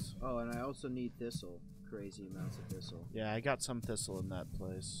worlds. Oh, and I also need thistle. Crazy amounts of thistle. Yeah, I got some thistle in that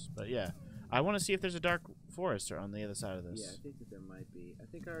place. But yeah, I want to see if there's a dark forest on the other side of this. Yeah, I think that there might be. I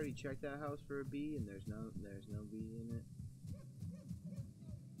think I already checked that house for a bee, and there's no bee in it.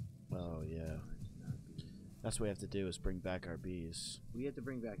 Oh yeah, There's not a bee in it. that's what we have to do is bring back our bees. We have to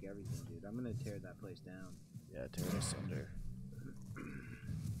bring back everything, dude. I'm gonna tear that place down. Yeah, tear it asunder.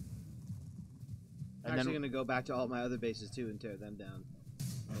 I'm actually gonna go back to all my other bases too and tear them down.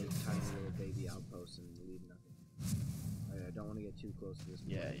 Make tiny little baby outposts and leave nothing. Alright, I don't want to get too close to this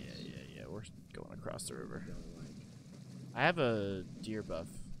place. Yeah. We're going across the river. Don't like. I have a deer buff.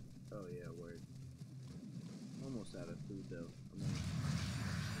 Oh yeah, word. I'm almost out of food though. I guess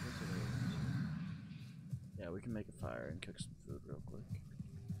I gotta- Yeah, we can make a fire and cook some food real quick.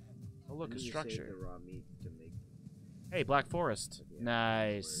 Oh look, I a need to structure. save the raw meat to make. Hey, Black Forest. Yeah,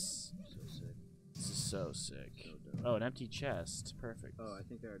 Nice. word. So sick. This is so sick. So dope. Oh, an empty chest. Perfect. Oh, I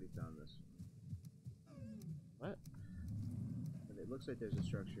think I already found this. What? But it looks like there's a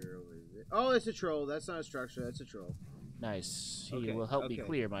structure over there. Oh, it's a troll. That's not a structure. That's a troll. Nice. He Okay, will help me okay.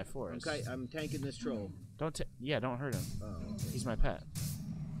 clear my forest. I'm tanking this troll. Don't don't hurt him. Oh, okay. He's my pet.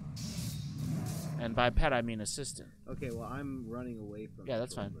 And by pet, I mean assistant. Okay, well, I'm running away from Yeah, the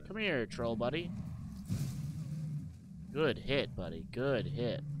that's troll fine. then. Come here, troll buddy. Good hit, buddy. Good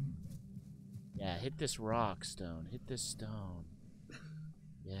hit. Yeah, hit this rock stone. Hit this stone.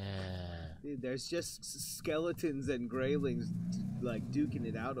 Yeah. Dude, there's just skeletons and greylings like duking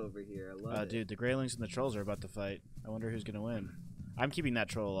it out over here. I love it. Dude, the greylings and the trolls are about to fight. I wonder who's gonna win. I'm keeping that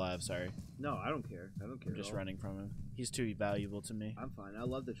troll alive. Sorry. No, I don't care. I don't care. I'm just at all. running from him. He's too valuable to me. I'm fine. I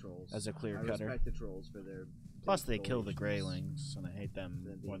love the trolls. As a clear I cutter. respect the trolls for their. Plus, they kill the foolishness greylings, and I hate them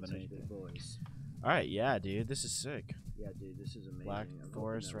than more being than such anything. big boys. All right, yeah, dude, this is sick. Yeah, dude, this is amazing. Black I'm hoping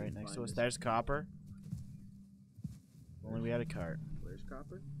forest that we right next to find us. this- There's copper. Only we had a cart. Where's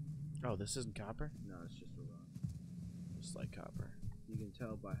copper? Oh, this isn't copper? No, it's just a rock. Just like copper. You can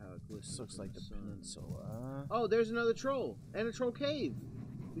tell by how it glistens. This looks in like the sun. peninsula. Oh, there's another troll and a troll cave.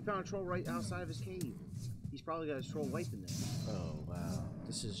 We found a troll right outside of his cave. He's probably got his troll wife in there. Oh, wow.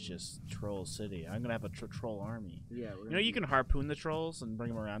 This is just Troll City. I'm gonna have a troll army. Yeah, we're You know, you can harpoon the trolls and bring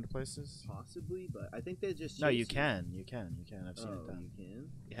them around to places? possibly, but I think they just. No, chase you can. You can. I've seen it Oh, done. you can.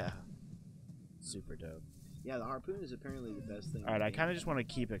 Yeah. Super dope. Yeah, the harpoon is apparently the best thing. All right, I kind of just want to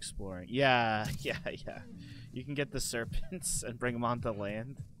keep exploring. Yeah. You can get the serpents and bring them onto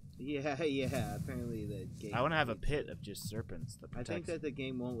land. Yeah. Apparently the game. I want to have a hates pit it. of just serpents that I protects. think that the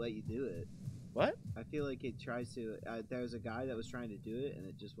game won't let you do it. What? I feel like it tries to. There was a guy that was trying to do it, and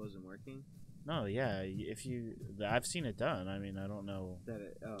it just wasn't working. No, yeah. If you, I've seen it done. I mean, I don't know.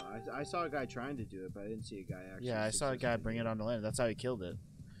 I saw a guy trying to do it, but I didn't see a guy actually. Yeah, I saw a guy successfully bring do it onto land. That's how he killed it.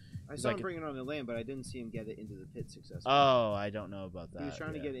 I He's saw like him bring it on the land, but I didn't see him get it into the pit successfully. Oh, I don't know about that. He was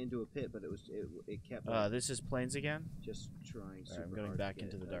trying to yeah. get it into a pit, but it kept like, This is plains again. just trying. All right, I'm super going hard back to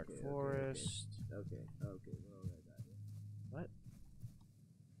get into the it. dark Okay, forest. Okay. Well, that guy. What?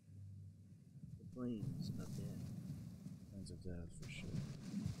 The plains of death. Plains of death for sure.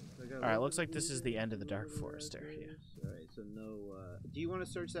 So I gotta All right, look looks at like this is the end of the dark forest area. All right, so no. Do you want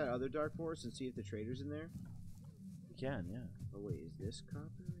to search that other dark forest and see if the trader's in there? You can, yeah. Oh wait, is this copper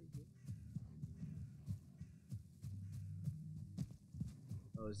right here?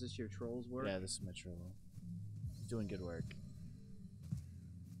 Oh, is this your troll's work? Yeah, this is my troll. He's doing good work.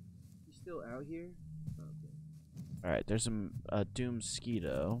 He's still out here? Okay. All right, there's a doom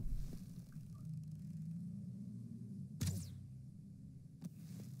mosquito.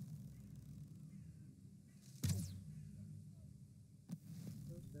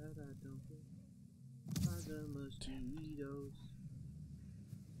 That I don't get by the mosquitoes.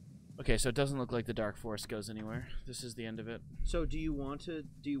 Okay, so it doesn't look like the dark forest goes anywhere. This is the end of it. So do you want to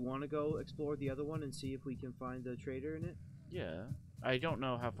go explore the other one and see if we can find the trader in it? Yeah. I don't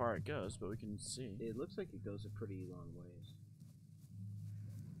know how far it goes, but we can see. It looks like it goes a pretty long ways.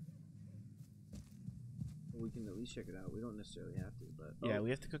 We can at least check it out. We don't necessarily have to, but Yeah, we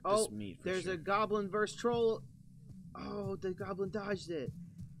have to cook Oh, this meat for there's sure. a goblin versus troll. Oh, the goblin dodged it.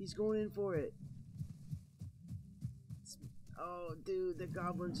 He's going in for it. Oh, dude, the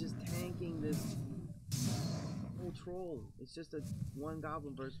goblin's just tanking this whole troll. It's just one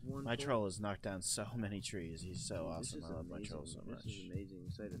goblin versus one. My troll has knocked down so many trees. He's so Dude, awesome. I love my troll so much. This is amazing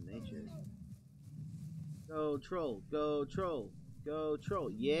sight of nature. Go troll, go troll, go troll.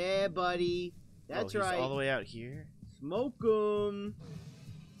 Yeah, buddy. That's oh, he's right. all the way out here? Smoke 'em.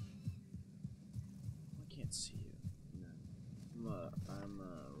 I can't see you. No. I'm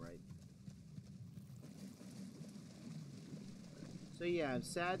right. So yeah,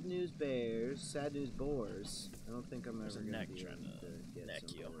 sad news bears, sad news boars. I don't think I'm There's ever a gonna neck be trying able to to get neck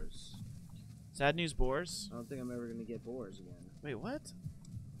some you. boars. Sad news boars? I don't think I'm ever gonna get boars again. Wait, what?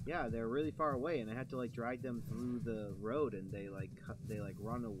 Yeah, they're really far away, and I had to like drag them through the road, and they like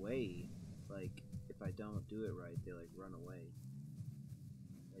run away. Like if I don't do it right, they like run away.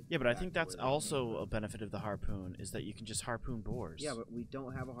 Like, Yeah, but I back think to that's where they came also from. a benefit of the harpoon, is that you can just harpoon boars. Yeah, but we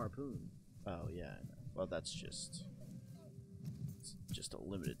don't have a harpoon. Oh, yeah, I know. Well, that's just... It's just a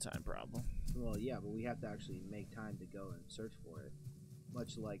limited time problem. Well, yeah, but we have to actually make time to go and search for it.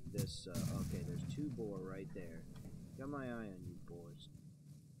 Much like this. Okay, there's two boar right there. Got my eye on you, boars.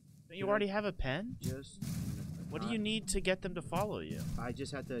 Don't you already have a pen? Just. What do you need to get them to follow you? I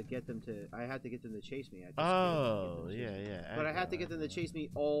just had to get them to. I had to get them to chase me. Oh, yeah. But I had to get them to chase me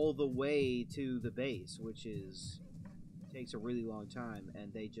all the way to the base, which takes a really long time.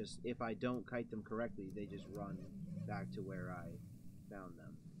 And they just, if I don't kite them correctly, they just run back to where I found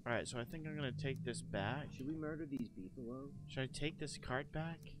them. Alright, so I think I'm gonna take this back. Should we murder these beefalo? Should I take this cart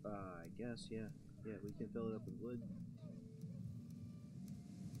back? I guess, yeah. Yeah, we can fill it up with wood.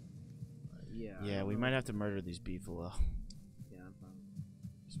 Yeah. Yeah, we might have to murder these beefalo. Yeah, I'm fine.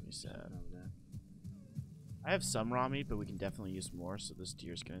 Makes me sad. I'm fine with that. I have some raw meat, but we can definitely use more, so this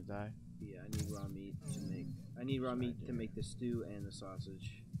deer's gonna die. Yeah, I need raw meat to make. I need raw meat to make the stew and the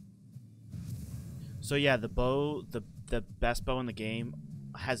sausage. So yeah, the bow, the best bow in the game,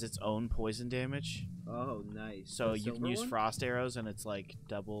 has its own poison damage. Oh, nice. So The you can silver use one? frost arrows, and it's like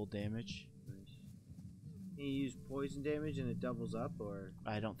double damage. Nice. Can you use poison damage and it doubles up, or?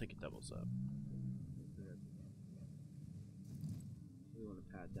 I don't think it doubles up. We want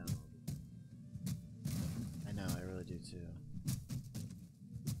to pat down all this. I know, I really do too.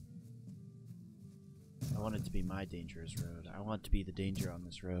 I want it to be my dangerous road. I want to be the danger on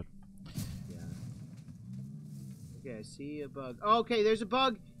this road. Yeah. Okay, I see a bug. Oh, okay, there's a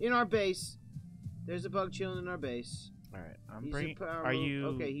bug in our base. There's a bug chilling in our base. All right, I'm He's bringing. a power Are move. you?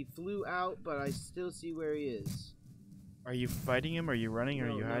 Okay, he flew out, but I still see where he is. Are you fighting him? Are you running? Or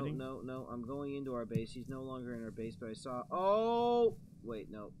are you hiding? No. I'm going into our base. He's no longer in our base, but I saw. Oh,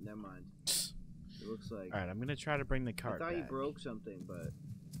 wait, no, never mind. It looks like. All right, I'm gonna try to bring the I cart thought he back. broke something, but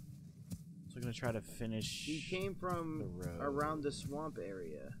So I'm gonna try to finish. he came from the road. around the swamp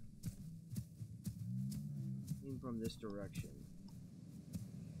area. Came from this direction.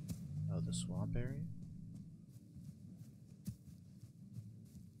 Oh, the swamp area.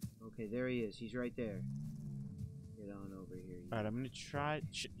 Okay, there he is. He's right there. Get on over here. All right, I'm gonna try.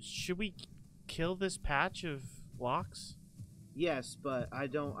 Should we kill this patch of walks? Yes, but I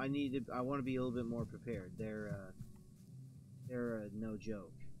don't. I need to. I want to be a little bit more prepared. They're no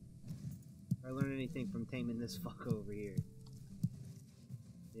joke. If I learned anything from taming this fuck over here,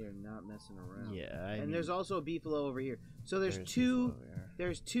 they are not messing around. Yeah, and there's also a beefalo over here. So there's beefalo two. over here.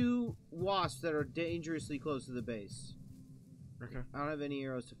 There's two wasps that are dangerously close to the base. Okay. I don't have any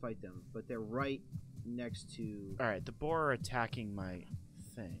arrows to fight them, but they're right next to. All right, the boar are attacking my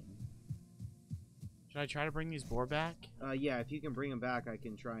thing. Should I try to bring these boar back? Yeah, if you can bring them back, I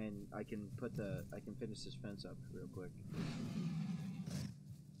can try and I can finish this fence up real quick. All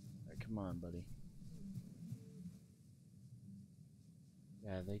right, come on, buddy.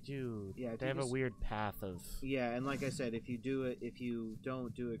 Yeah, they do. Yeah, if they you have a just- weird path of. Yeah, and like I said, if you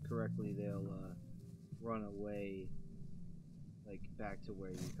don't do it correctly, they'll run away, like back to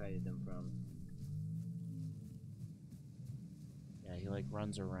where you kited them from. Yeah, he like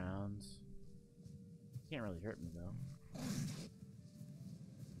runs around. Can't really hurt me though.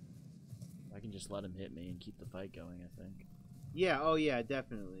 I can just let him hit me and keep the fight going, I think. Yeah. Oh yeah,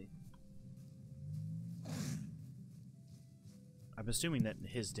 definitely. I'm assuming that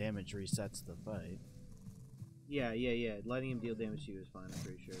his damage resets the fight. Yeah. Letting him deal damage to you is fine. I'm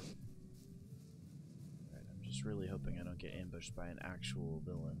pretty sure. Right, I'm just really hoping I don't get ambushed by an actual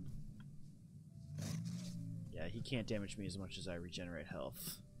villain. Yeah, he can't damage me as much as I regenerate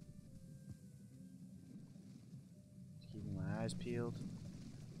health. Just keeping my eyes peeled.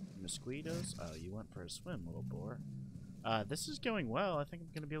 Mosquitoes? Oh, you went for a swim, little boar. This is going well. I think I'm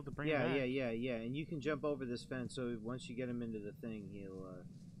gonna be able to bring him back. Yeah. And you can jump over this fence, so once you get him into the thing, he'll.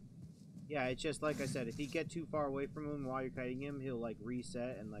 Yeah, it's just like I said. If you get too far away from him while you're kiting him, he'll like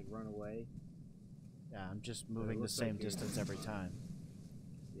reset and like run away. Yeah, I'm just moving the looks same like you're- distance every time.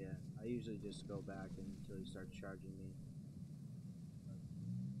 Yeah, I usually just go back until he starts charging me.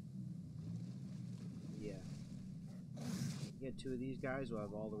 Yeah. Get two of these guys, we'll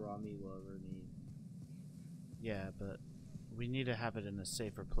have all the raw meat we'll ever need. Yeah, but we need to have it in a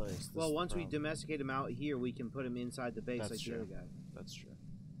safer place. This Well, is the once we problem. domesticate him out here, we can put him inside the base That's like true. the other guy. That's true.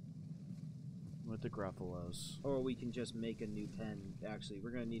 With the Gruffalos. Or we can just make a new pen. Actually,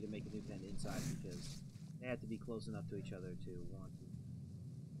 we're going to need to make a new pen inside because they have to be close enough to each other to want to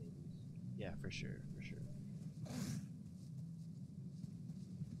babies. Yeah, for sure, for sure.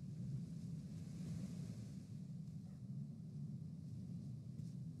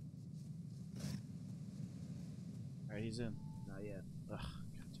 Alright, he's in. Not yet. Ugh,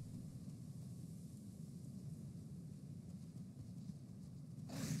 God.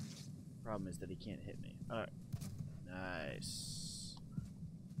 Problem is that he can't hit me. Alright. Nice.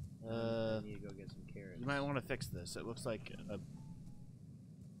 I need to go get some carrots. You might want to fix this. It looks like a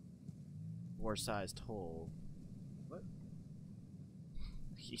war-sized hole. What?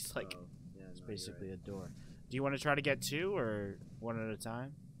 He's like, Oh, yeah, it's no, you're basically right. a door. Do you want to try to get two or one at a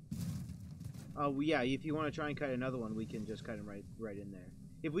time? Oh, yeah, if you want to try and cut another one, we can just cut him right in there.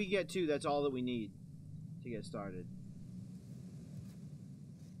 If we get two, that's all that we need to get started.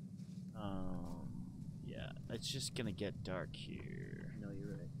 Yeah, it's just gonna get dark here. No, you're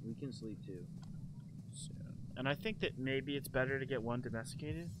right. We can sleep too. Soon. And I think that maybe it's better to get one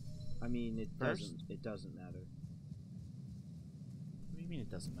domesticated. I mean, it First? doesn't. It doesn't matter. What do you mean it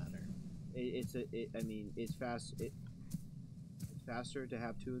doesn't matter? I mean, it's fast. It's faster to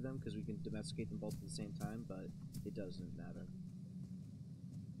have two of them because we can domesticate them both at the same time. But it doesn't matter.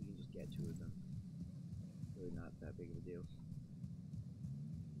 We can just get two of them. Really not that big of a deal.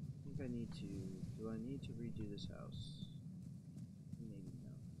 I think I need to. Do I need to redo this house? Maybe no.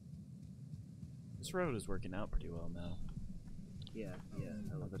 This road is working out pretty well now. Yeah, yeah.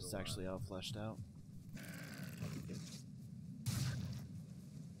 Now that it's actually all fleshed out.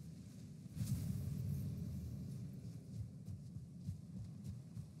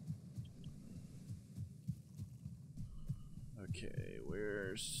 Okay,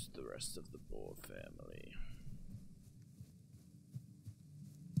 where's the rest of the Boar family?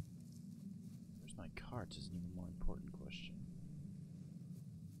 Where's my cart is an even more important question.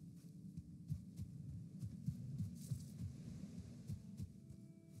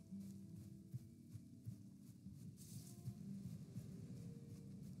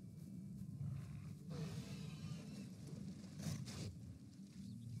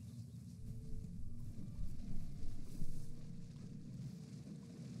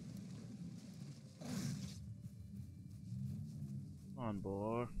 Come on,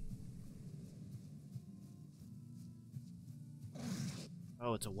 boy.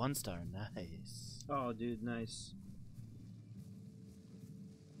 Oh, it's a 1-star. Nice. Oh, dude, nice.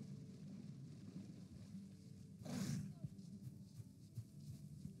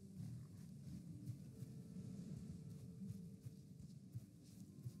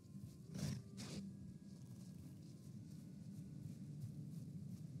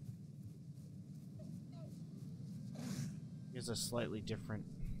 He has a slightly different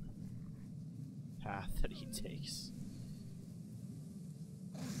path that he takes.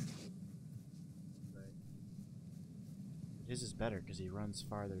 Right. His is better because he runs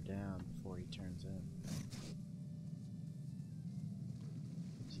farther down before he turns in.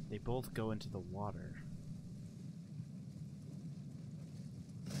 See, they both go into the water.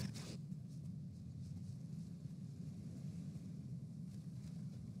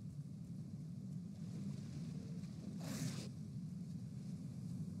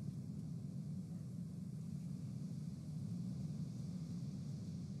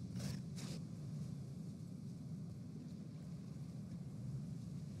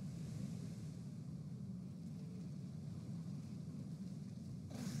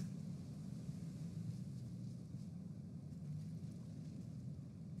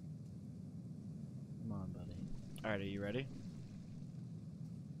 Come on, buddy. Alright, are you ready?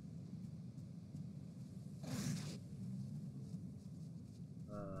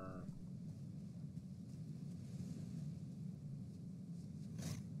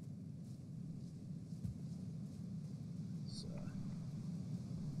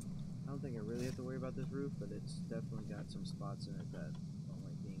 I don't think I really have to worry about this roof, but it's definitely got some spots in it that don't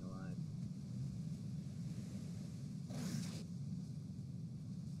like being alive.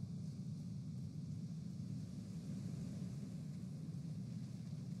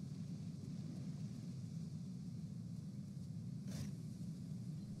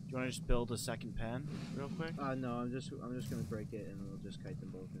 Do you want to just build a second pen real quick? No, I'm just gonna break it and we'll just kite them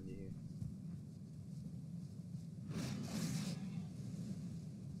both into here.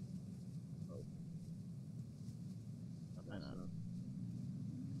 Oh. Why That's not? enough.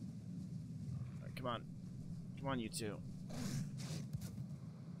 Alright, come on. Come on, you two.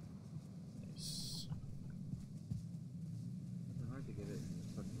 Nice. It's hard to get it in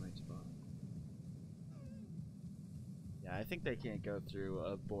the fucking right spot. Yeah, I think they can't go through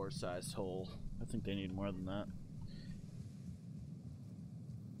a boar-sized hole. I think they need more than that.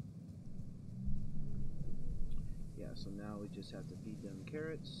 Yeah, so now we just have to feed them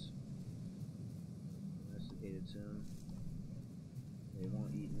carrots. Domesticated soon. They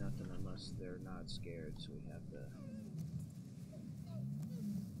won't eat nothing unless they're not scared, so we have to...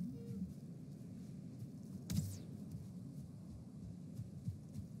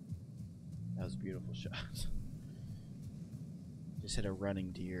 That was a beautiful shot. Just hit a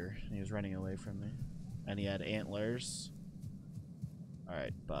running deer, and he was running away from me. And he had antlers.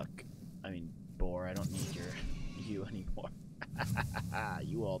 Alright, buck. I mean, boar, I don't need you anymore.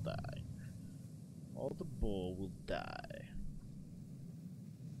 You all die. All the bull will die.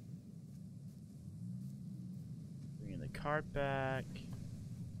 Bringing the cart back.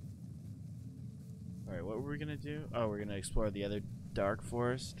 Alright, what were we gonna do? Oh, we're gonna explore the other dark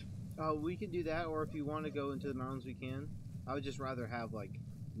forest. We can do that, or if you want to go into the mountains, we can. I would just rather have, like,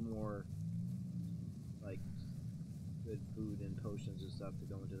 more, like, good food and potions and stuff to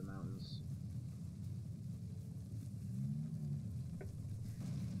go into the mountains.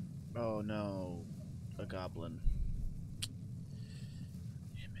 Oh no, a goblin.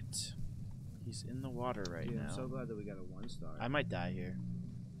 Damn it. He's in the water right Dude, now. I'm so glad that we got a 1-star. I might die here.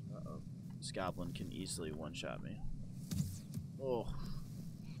 Uh-oh. This goblin can easily one-shot me. Oh.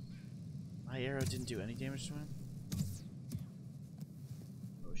 My arrow didn't do any damage to him?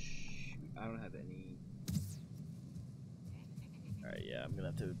 Oh, shoot. I don't have any... Alright, yeah, I'm gonna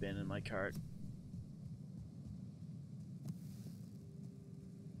have to abandon my cart.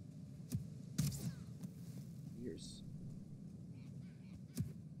 Years.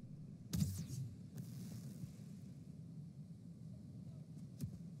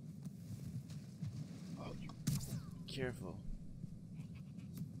 Oh, be careful.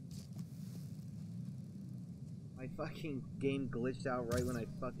 My fucking game glitched out right when I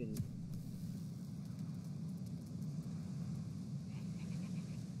fucking...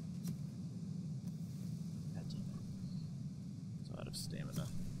 God damn it. It's out of stamina.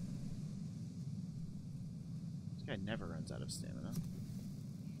 This guy never runs out of stamina.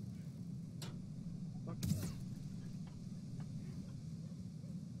 Fuck.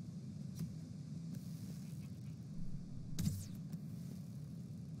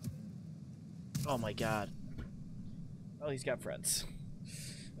 Oh my god. Oh, he's got friends.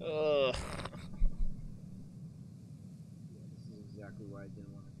 Ugh. Yeah, this is exactly why I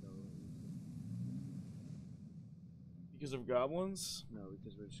didn't want to go. Because of goblins? No,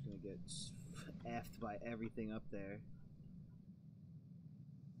 because we're just gonna get effed by everything up there.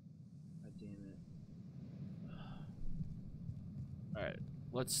 God damn it. Alright,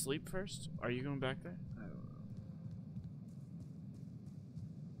 let's sleep first. Are you going back there? I don't know.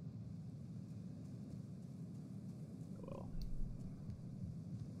 Well.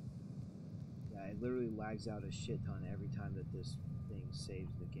 Yeah, it literally lags out a shit ton every time that this thing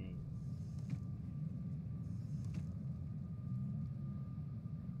saves the game.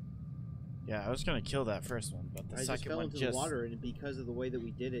 Yeah, I was gonna kill that first one, but the I just second fell one into just... the water, and because of the way that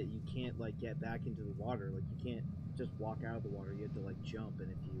we did it, you can't like get back into the water. Like you can't just walk out of the water. You have to like jump,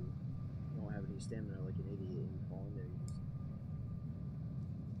 and if you don't have any stamina, like an idiot, and you fall in there,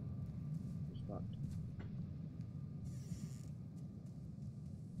 you're fucked.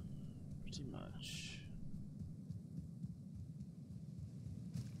 Pretty much.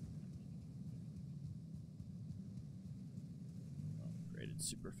 Rated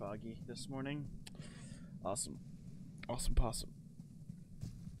super foggy this morning. Awesome. Awesome possum.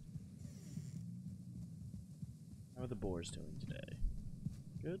 How are the boars doing today?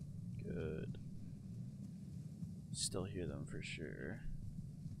 Good? Good. Still hear them for sure.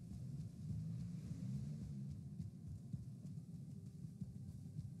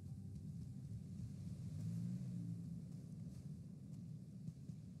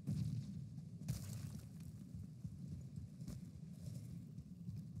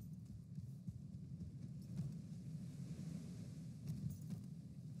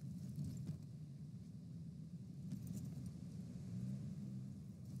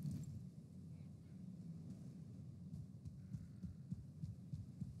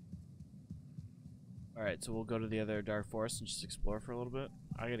 Alright, so we'll go to the other dark forest and just explore for a little bit.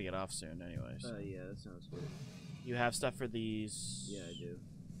 I gotta get off soon anyways. Yeah, that sounds good. You have stuff for these? Yeah, I do.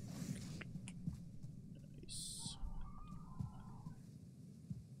 Nice.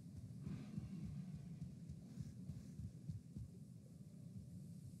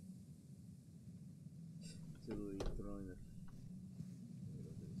 Literally throwing the.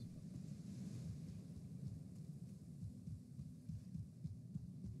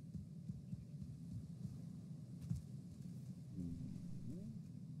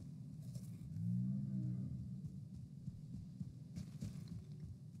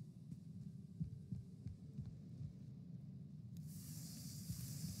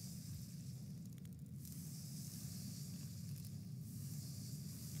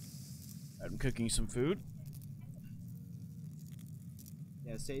 I'm cooking some food.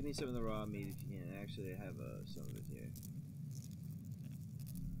 Yeah, save me some of the raw meat if you can. Actually, I have some of it here.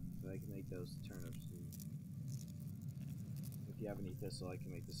 So I can make those turnips too. If you have any thistle, I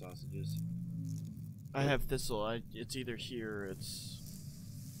can make the sausages. I have thistle. It's either here or it's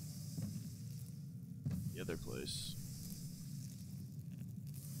the other place.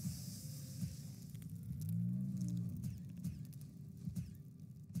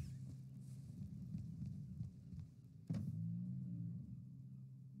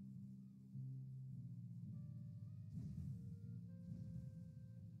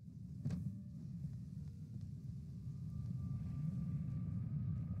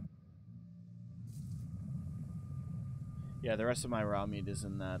 Yeah, the rest of my raw meat is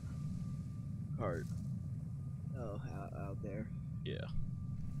in that cart. Oh, out there. Yeah.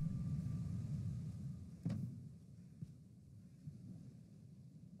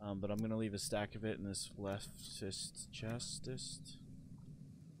 But I'm gonna leave a stack of it in this leftist chestist. Just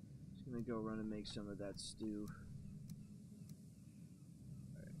gonna go run and make some of that stew.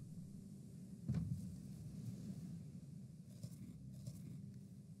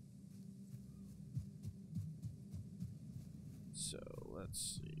 So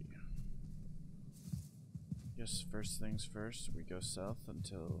let's see. Guess first things first, we go south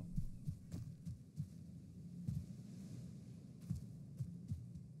until.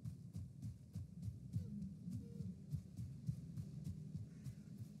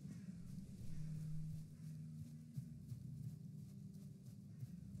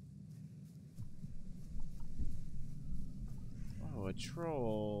 Oh, a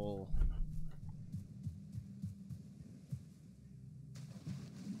troll.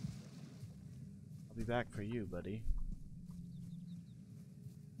 I'll be back for you, buddy.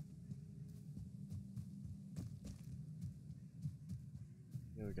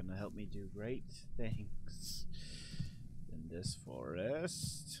 You're gonna help me do great things in this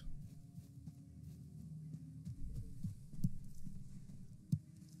forest.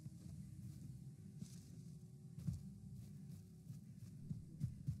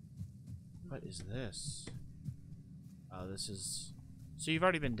 What is this? Oh, this is... So you've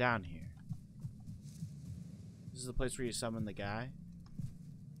already been down here. This is the place where you summon the guy?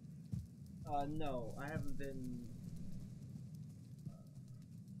 No, I haven't been...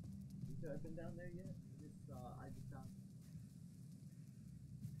 I've been down there yet? I just found...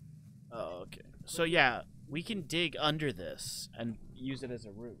 Oh, okay. So yeah, we can dig under this and use it as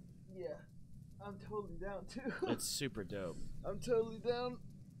a root. Yeah, I'm totally down too. It's super dope. I'm totally down.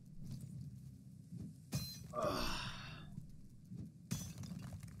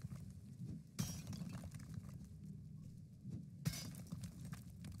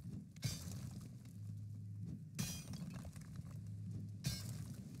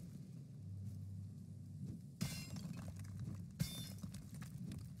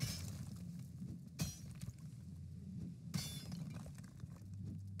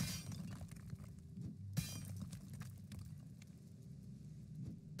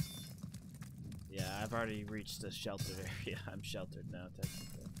 Yeah, I've already reached the sheltered area. I'm sheltered now, technically.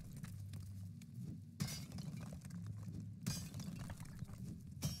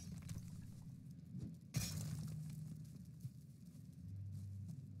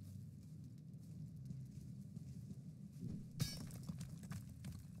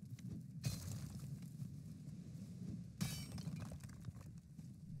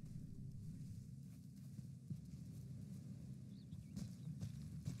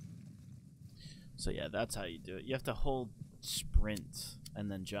 So yeah, that's how you do it. You have to hold sprint and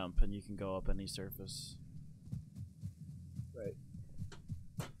then jump, and you can go up any surface. Right.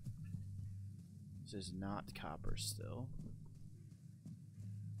 This is not copper still.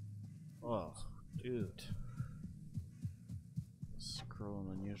 Oh, dude. This is cruel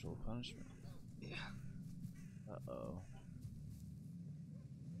and unusual punishment. Yeah. Uh-oh.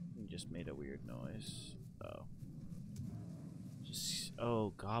 You just made a weird noise. Oh. Just,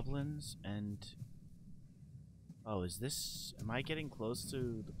 oh, goblins and... Oh, is this... Am I getting close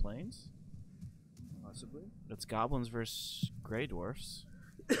to the plains? Possibly. It's goblins versus grey dwarfs.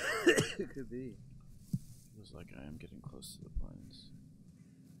 It could be. Feels like I am getting close to the plains.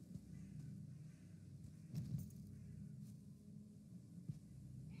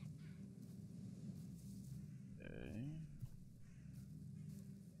 Okay.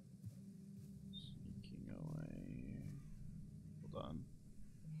 Sneaking away. Hold on.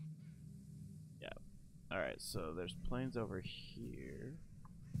 Yeah. Alright, so there's plains over here.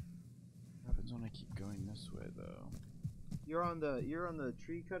 What happens when I keep going this way, though? You're on the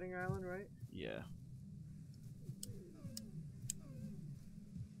tree cutting island, right? Yeah.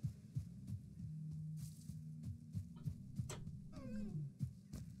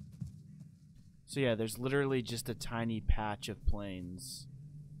 So yeah, there's literally just a tiny patch of plains.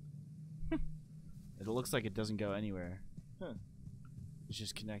 It looks like it doesn't go anywhere. Huh. It's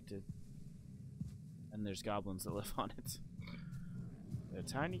just connected. And there's goblins that live on it. A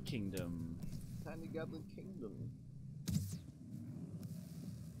tiny kingdom. Tiny Goblin Kingdom.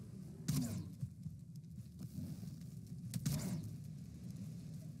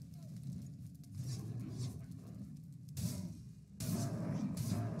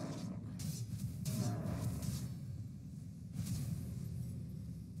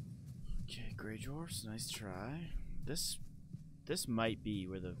 Okay, Grey Dwarfs, nice try. This might be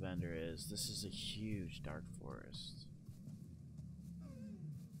where the vendor is. This is a huge dark forest.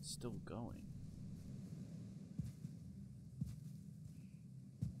 still going.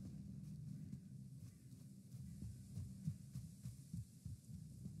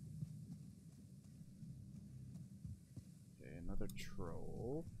 Okay, another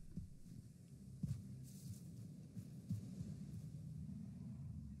troll.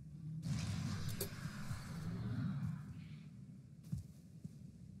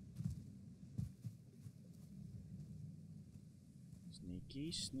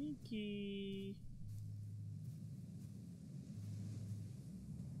 Sneaky, sneaky.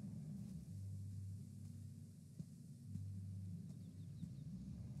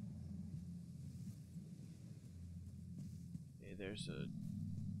 Okay, there's a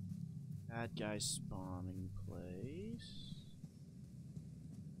bad guy spawning place.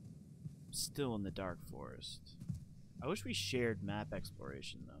 Still in the dark forest. I wish we shared map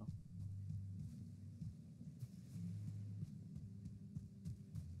exploration though.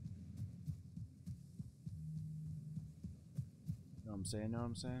 Know what I'm saying? Know what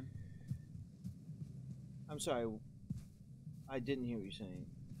I'm saying? I'm sorry. I didn't hear what you're saying.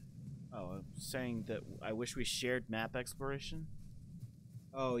 Oh, I'm saying that I wish we shared map exploration.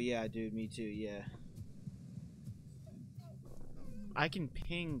 Oh yeah, dude. Me too. Yeah. I can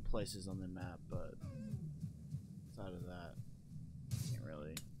ping places on the map, but outside of that, can't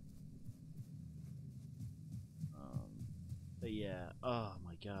really. But yeah. Oh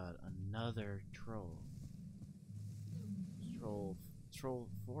my god, another troll. Troll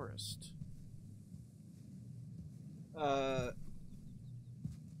forest. Another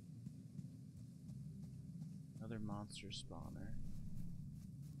monster spawner.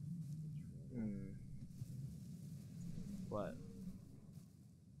 What?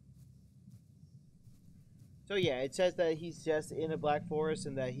 So yeah, it says that he's just in a black forest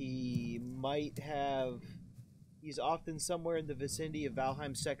and that he might have. He's often somewhere in the vicinity of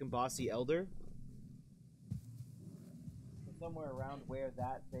Valheim's second boss, the Elder. Somewhere around where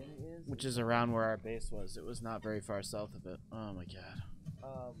that thing is. Which is around where our base was. It was not very far south of it. Oh my god.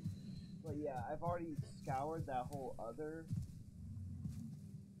 But yeah, I've already scoured that whole other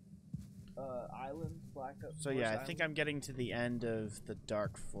island, So yeah, I think I'm getting to the end of the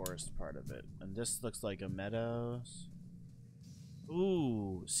dark forest part of it. And this looks like a meadows.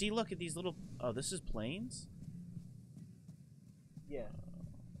 Ooh, see, look at these little... Oh, this is plains? Yeah.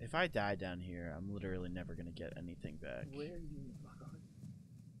 If I die down here, I'm literally never going to get anything back. Where are you?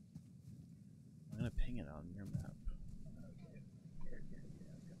 I'm going to ping it on your map. Okay.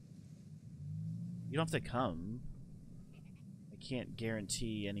 You don't have to come. I can't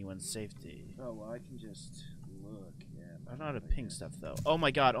guarantee anyone's safety. Oh, well, I can just look. Yeah. I don't know how to ping stuff, though. Oh my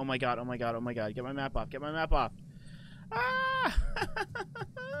god, oh my god, oh my god, oh my god. Get my map off, get my map off. Ah!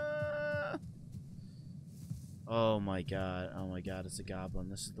 Oh my god, it's a goblin.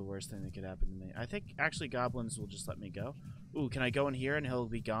 This is the worst thing that could happen to me. I think, actually, goblins will just let me go. Ooh, can I go in here and he'll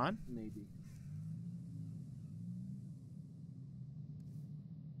be gone? Maybe.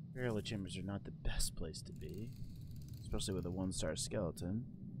 Burial chambers are not the best place to be. Especially with a 1-star skeleton.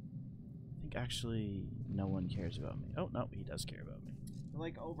 I think, actually, no one cares about me. Oh, no, he does care about me. We're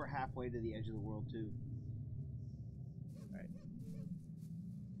like over halfway to the edge of the world, too. Alright.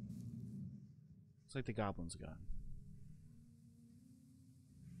 Looks like the goblin's gone.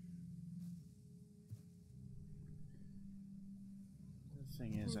 The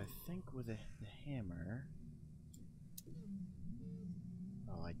thing is, I think with the hammer...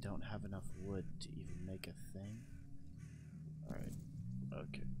 Oh, I don't have enough wood to even make a thing. Alright.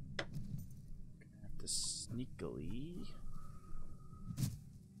 Okay. Gonna have to sneakily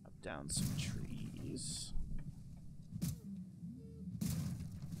up down some trees.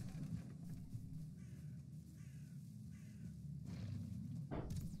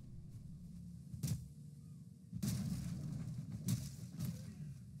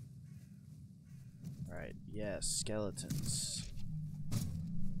 Alright, yes, skeletons.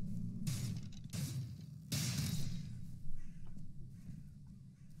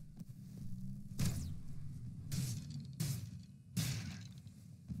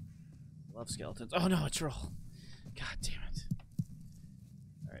 Love skeletons. Oh no, a troll. God damn it.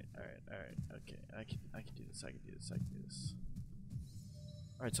 Alright. Okay, I can do this, I can do this.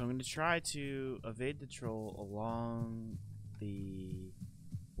 Alright, so I'm gonna try to evade the troll along the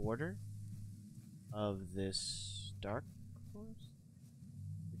border of this dark forest.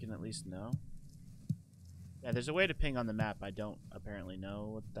 We can at least know. Yeah, there's a way to ping on the map. I don't apparently know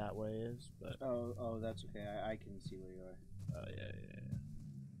what that way is, but Oh, that's okay. I can see where you are. oh yeah.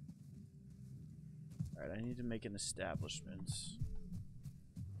 Alright, I need to make an establishment.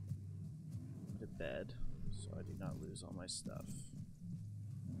 Put a bed, so I do not lose all my stuff.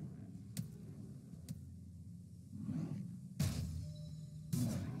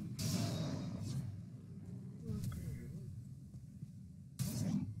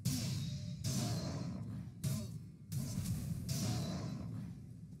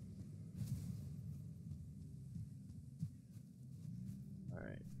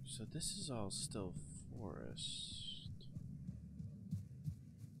 Alright, so this is all still forest.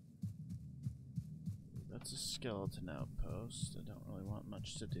 That's a skeleton outpost. I don't really want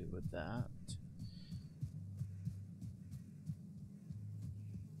much to do with that.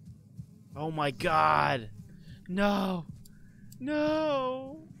 Oh my god! No!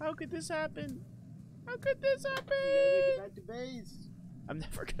 No! How could this happen? How could this happen? You gotta make it back to base. I'm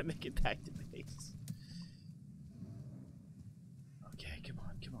never gonna make it back to base. Okay, come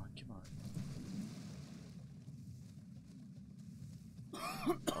on, come on, come on.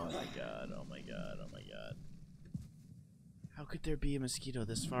 Oh my god, oh my god, oh my god. How could there be a mosquito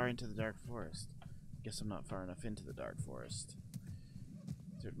this far into the dark forest? Guess I'm not far enough into the dark forest.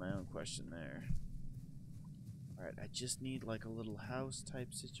 Answered my own question there. Alright, I just need like a little house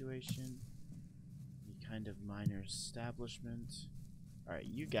type situation. Any kind of minor establishment. Alright,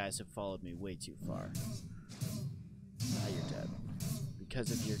 you guys have followed me way too far. Now you're dead. Because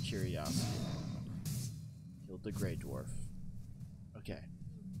of your curiosity. Killed the Grey Dwarf. Okay.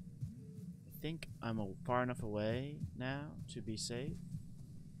 I think I'm far enough away now to be safe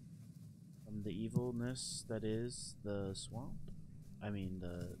from the evilness that is the swamp. I mean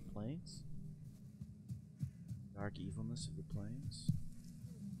the plains. Dark evilness of the plains.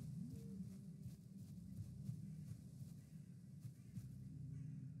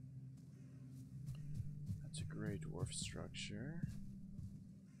 That's a Grey Dwarf structure.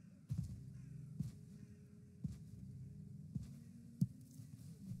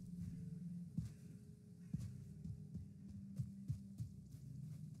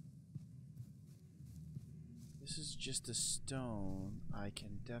 This is just a stone. I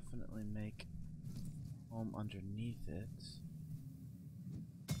can definitely make a home underneath it.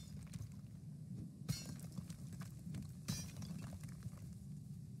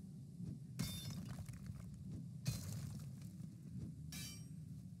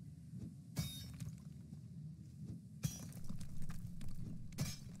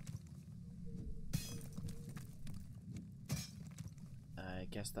 I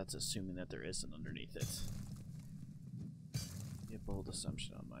guess that's assuming that there isn't underneath it. A bold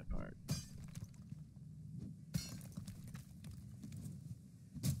assumption on my part.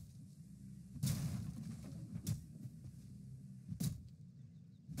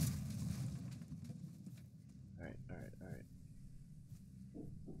 Alright, alright, alright.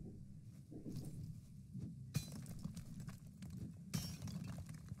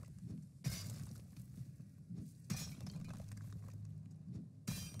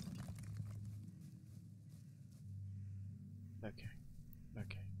 Okay.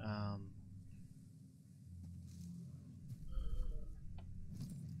 Okay.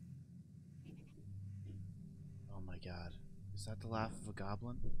 Oh my god. Is that the laugh of a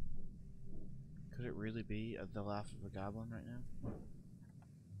goblin? Could it really be the laugh of a goblin right now?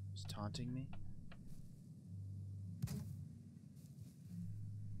 It's taunting me?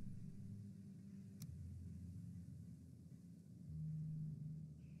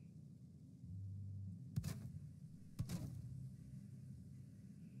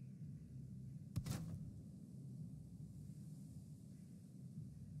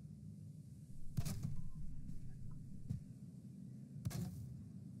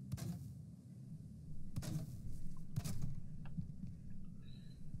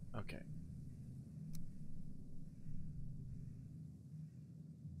 Okay.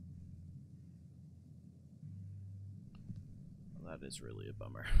 Well, that is really a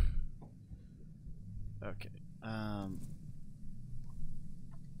bummer. Okay.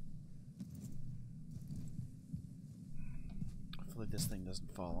 Hopefully this thing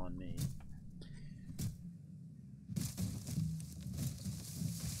doesn't fall on me.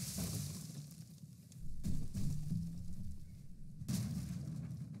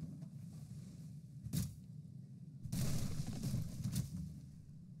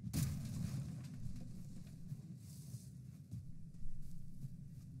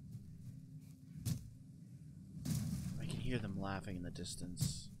 Hear them laughing in the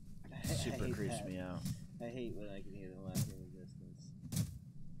distance. Super creeps me out. I hate when I can hear them laughing in the distance.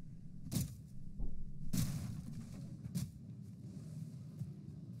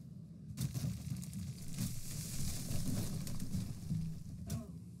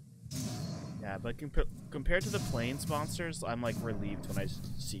 Yeah, but compared to the plains monsters, I'm like relieved when I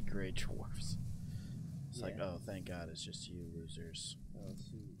see Grey Dwarfs. It's like, oh, thank God, it's just you losers. Oh,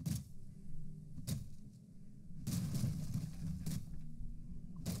 sweet.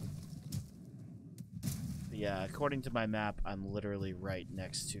 Yeah, according to my map, I'm literally right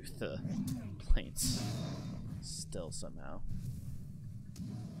next to the plains. Still somehow.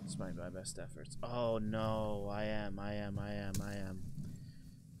 Despite my best efforts. Oh no, I am.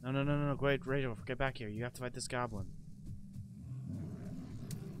 No, no, no, no, no. Wait, Rachel, get back here. You have to fight this goblin.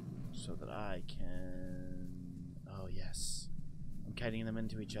 So that I can... Oh, yes. I'm kiting them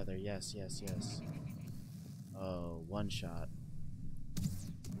into each other. Yes, yes, yes. Oh, one shot.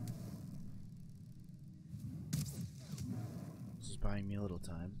 This is buying me a little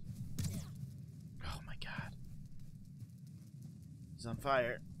time. Oh my god. He's on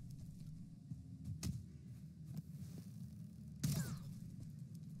fire.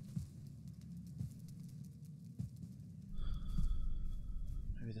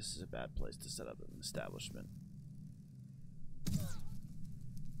 Maybe this is a bad place to set up an establishment.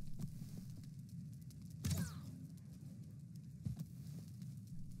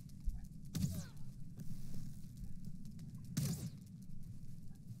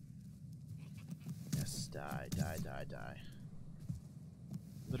 Yes, die, die, die, die.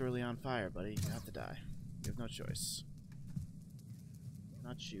 Literally on fire, buddy. You have to die. You have no choice.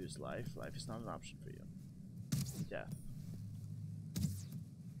 Not choose life. Life is not an option for you. Death.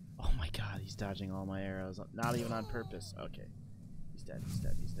 Oh my god, he's dodging all my arrows. Not even on purpose. Okay. He's dead, he's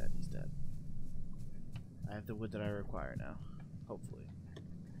dead, he's dead, he's dead. I have the wood that I require now. Hopefully.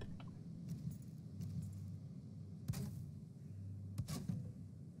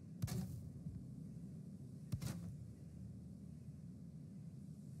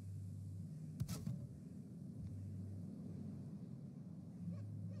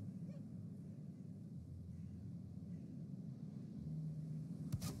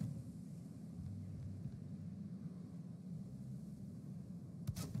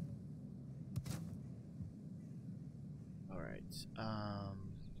 Alright,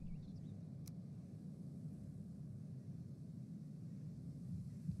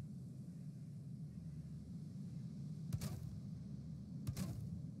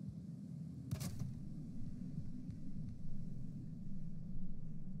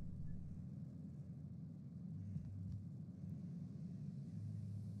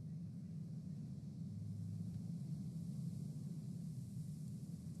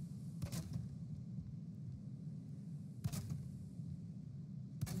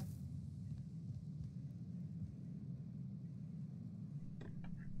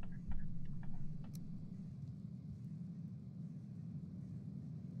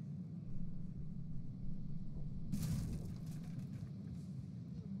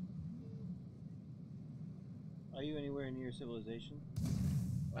 Are you anywhere near civilization?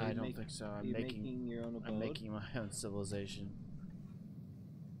 I don't think so. I'm making your own abode? I'm making my own civilization.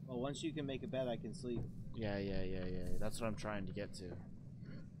 Well, once you can make a bed, I can sleep. Yeah. That's what I'm trying to get to.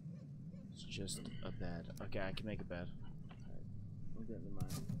 It's just a bed. Okay, I can make a bed. Alright, I'm getting to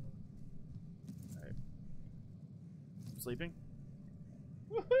mine. Alright. Sleeping?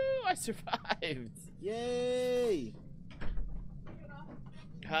 Woohoo! I survived! Yay!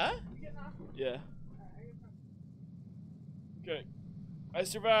 Huh? Yeah. Okay. I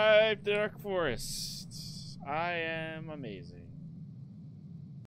survived the Dark Forest. I am amazing.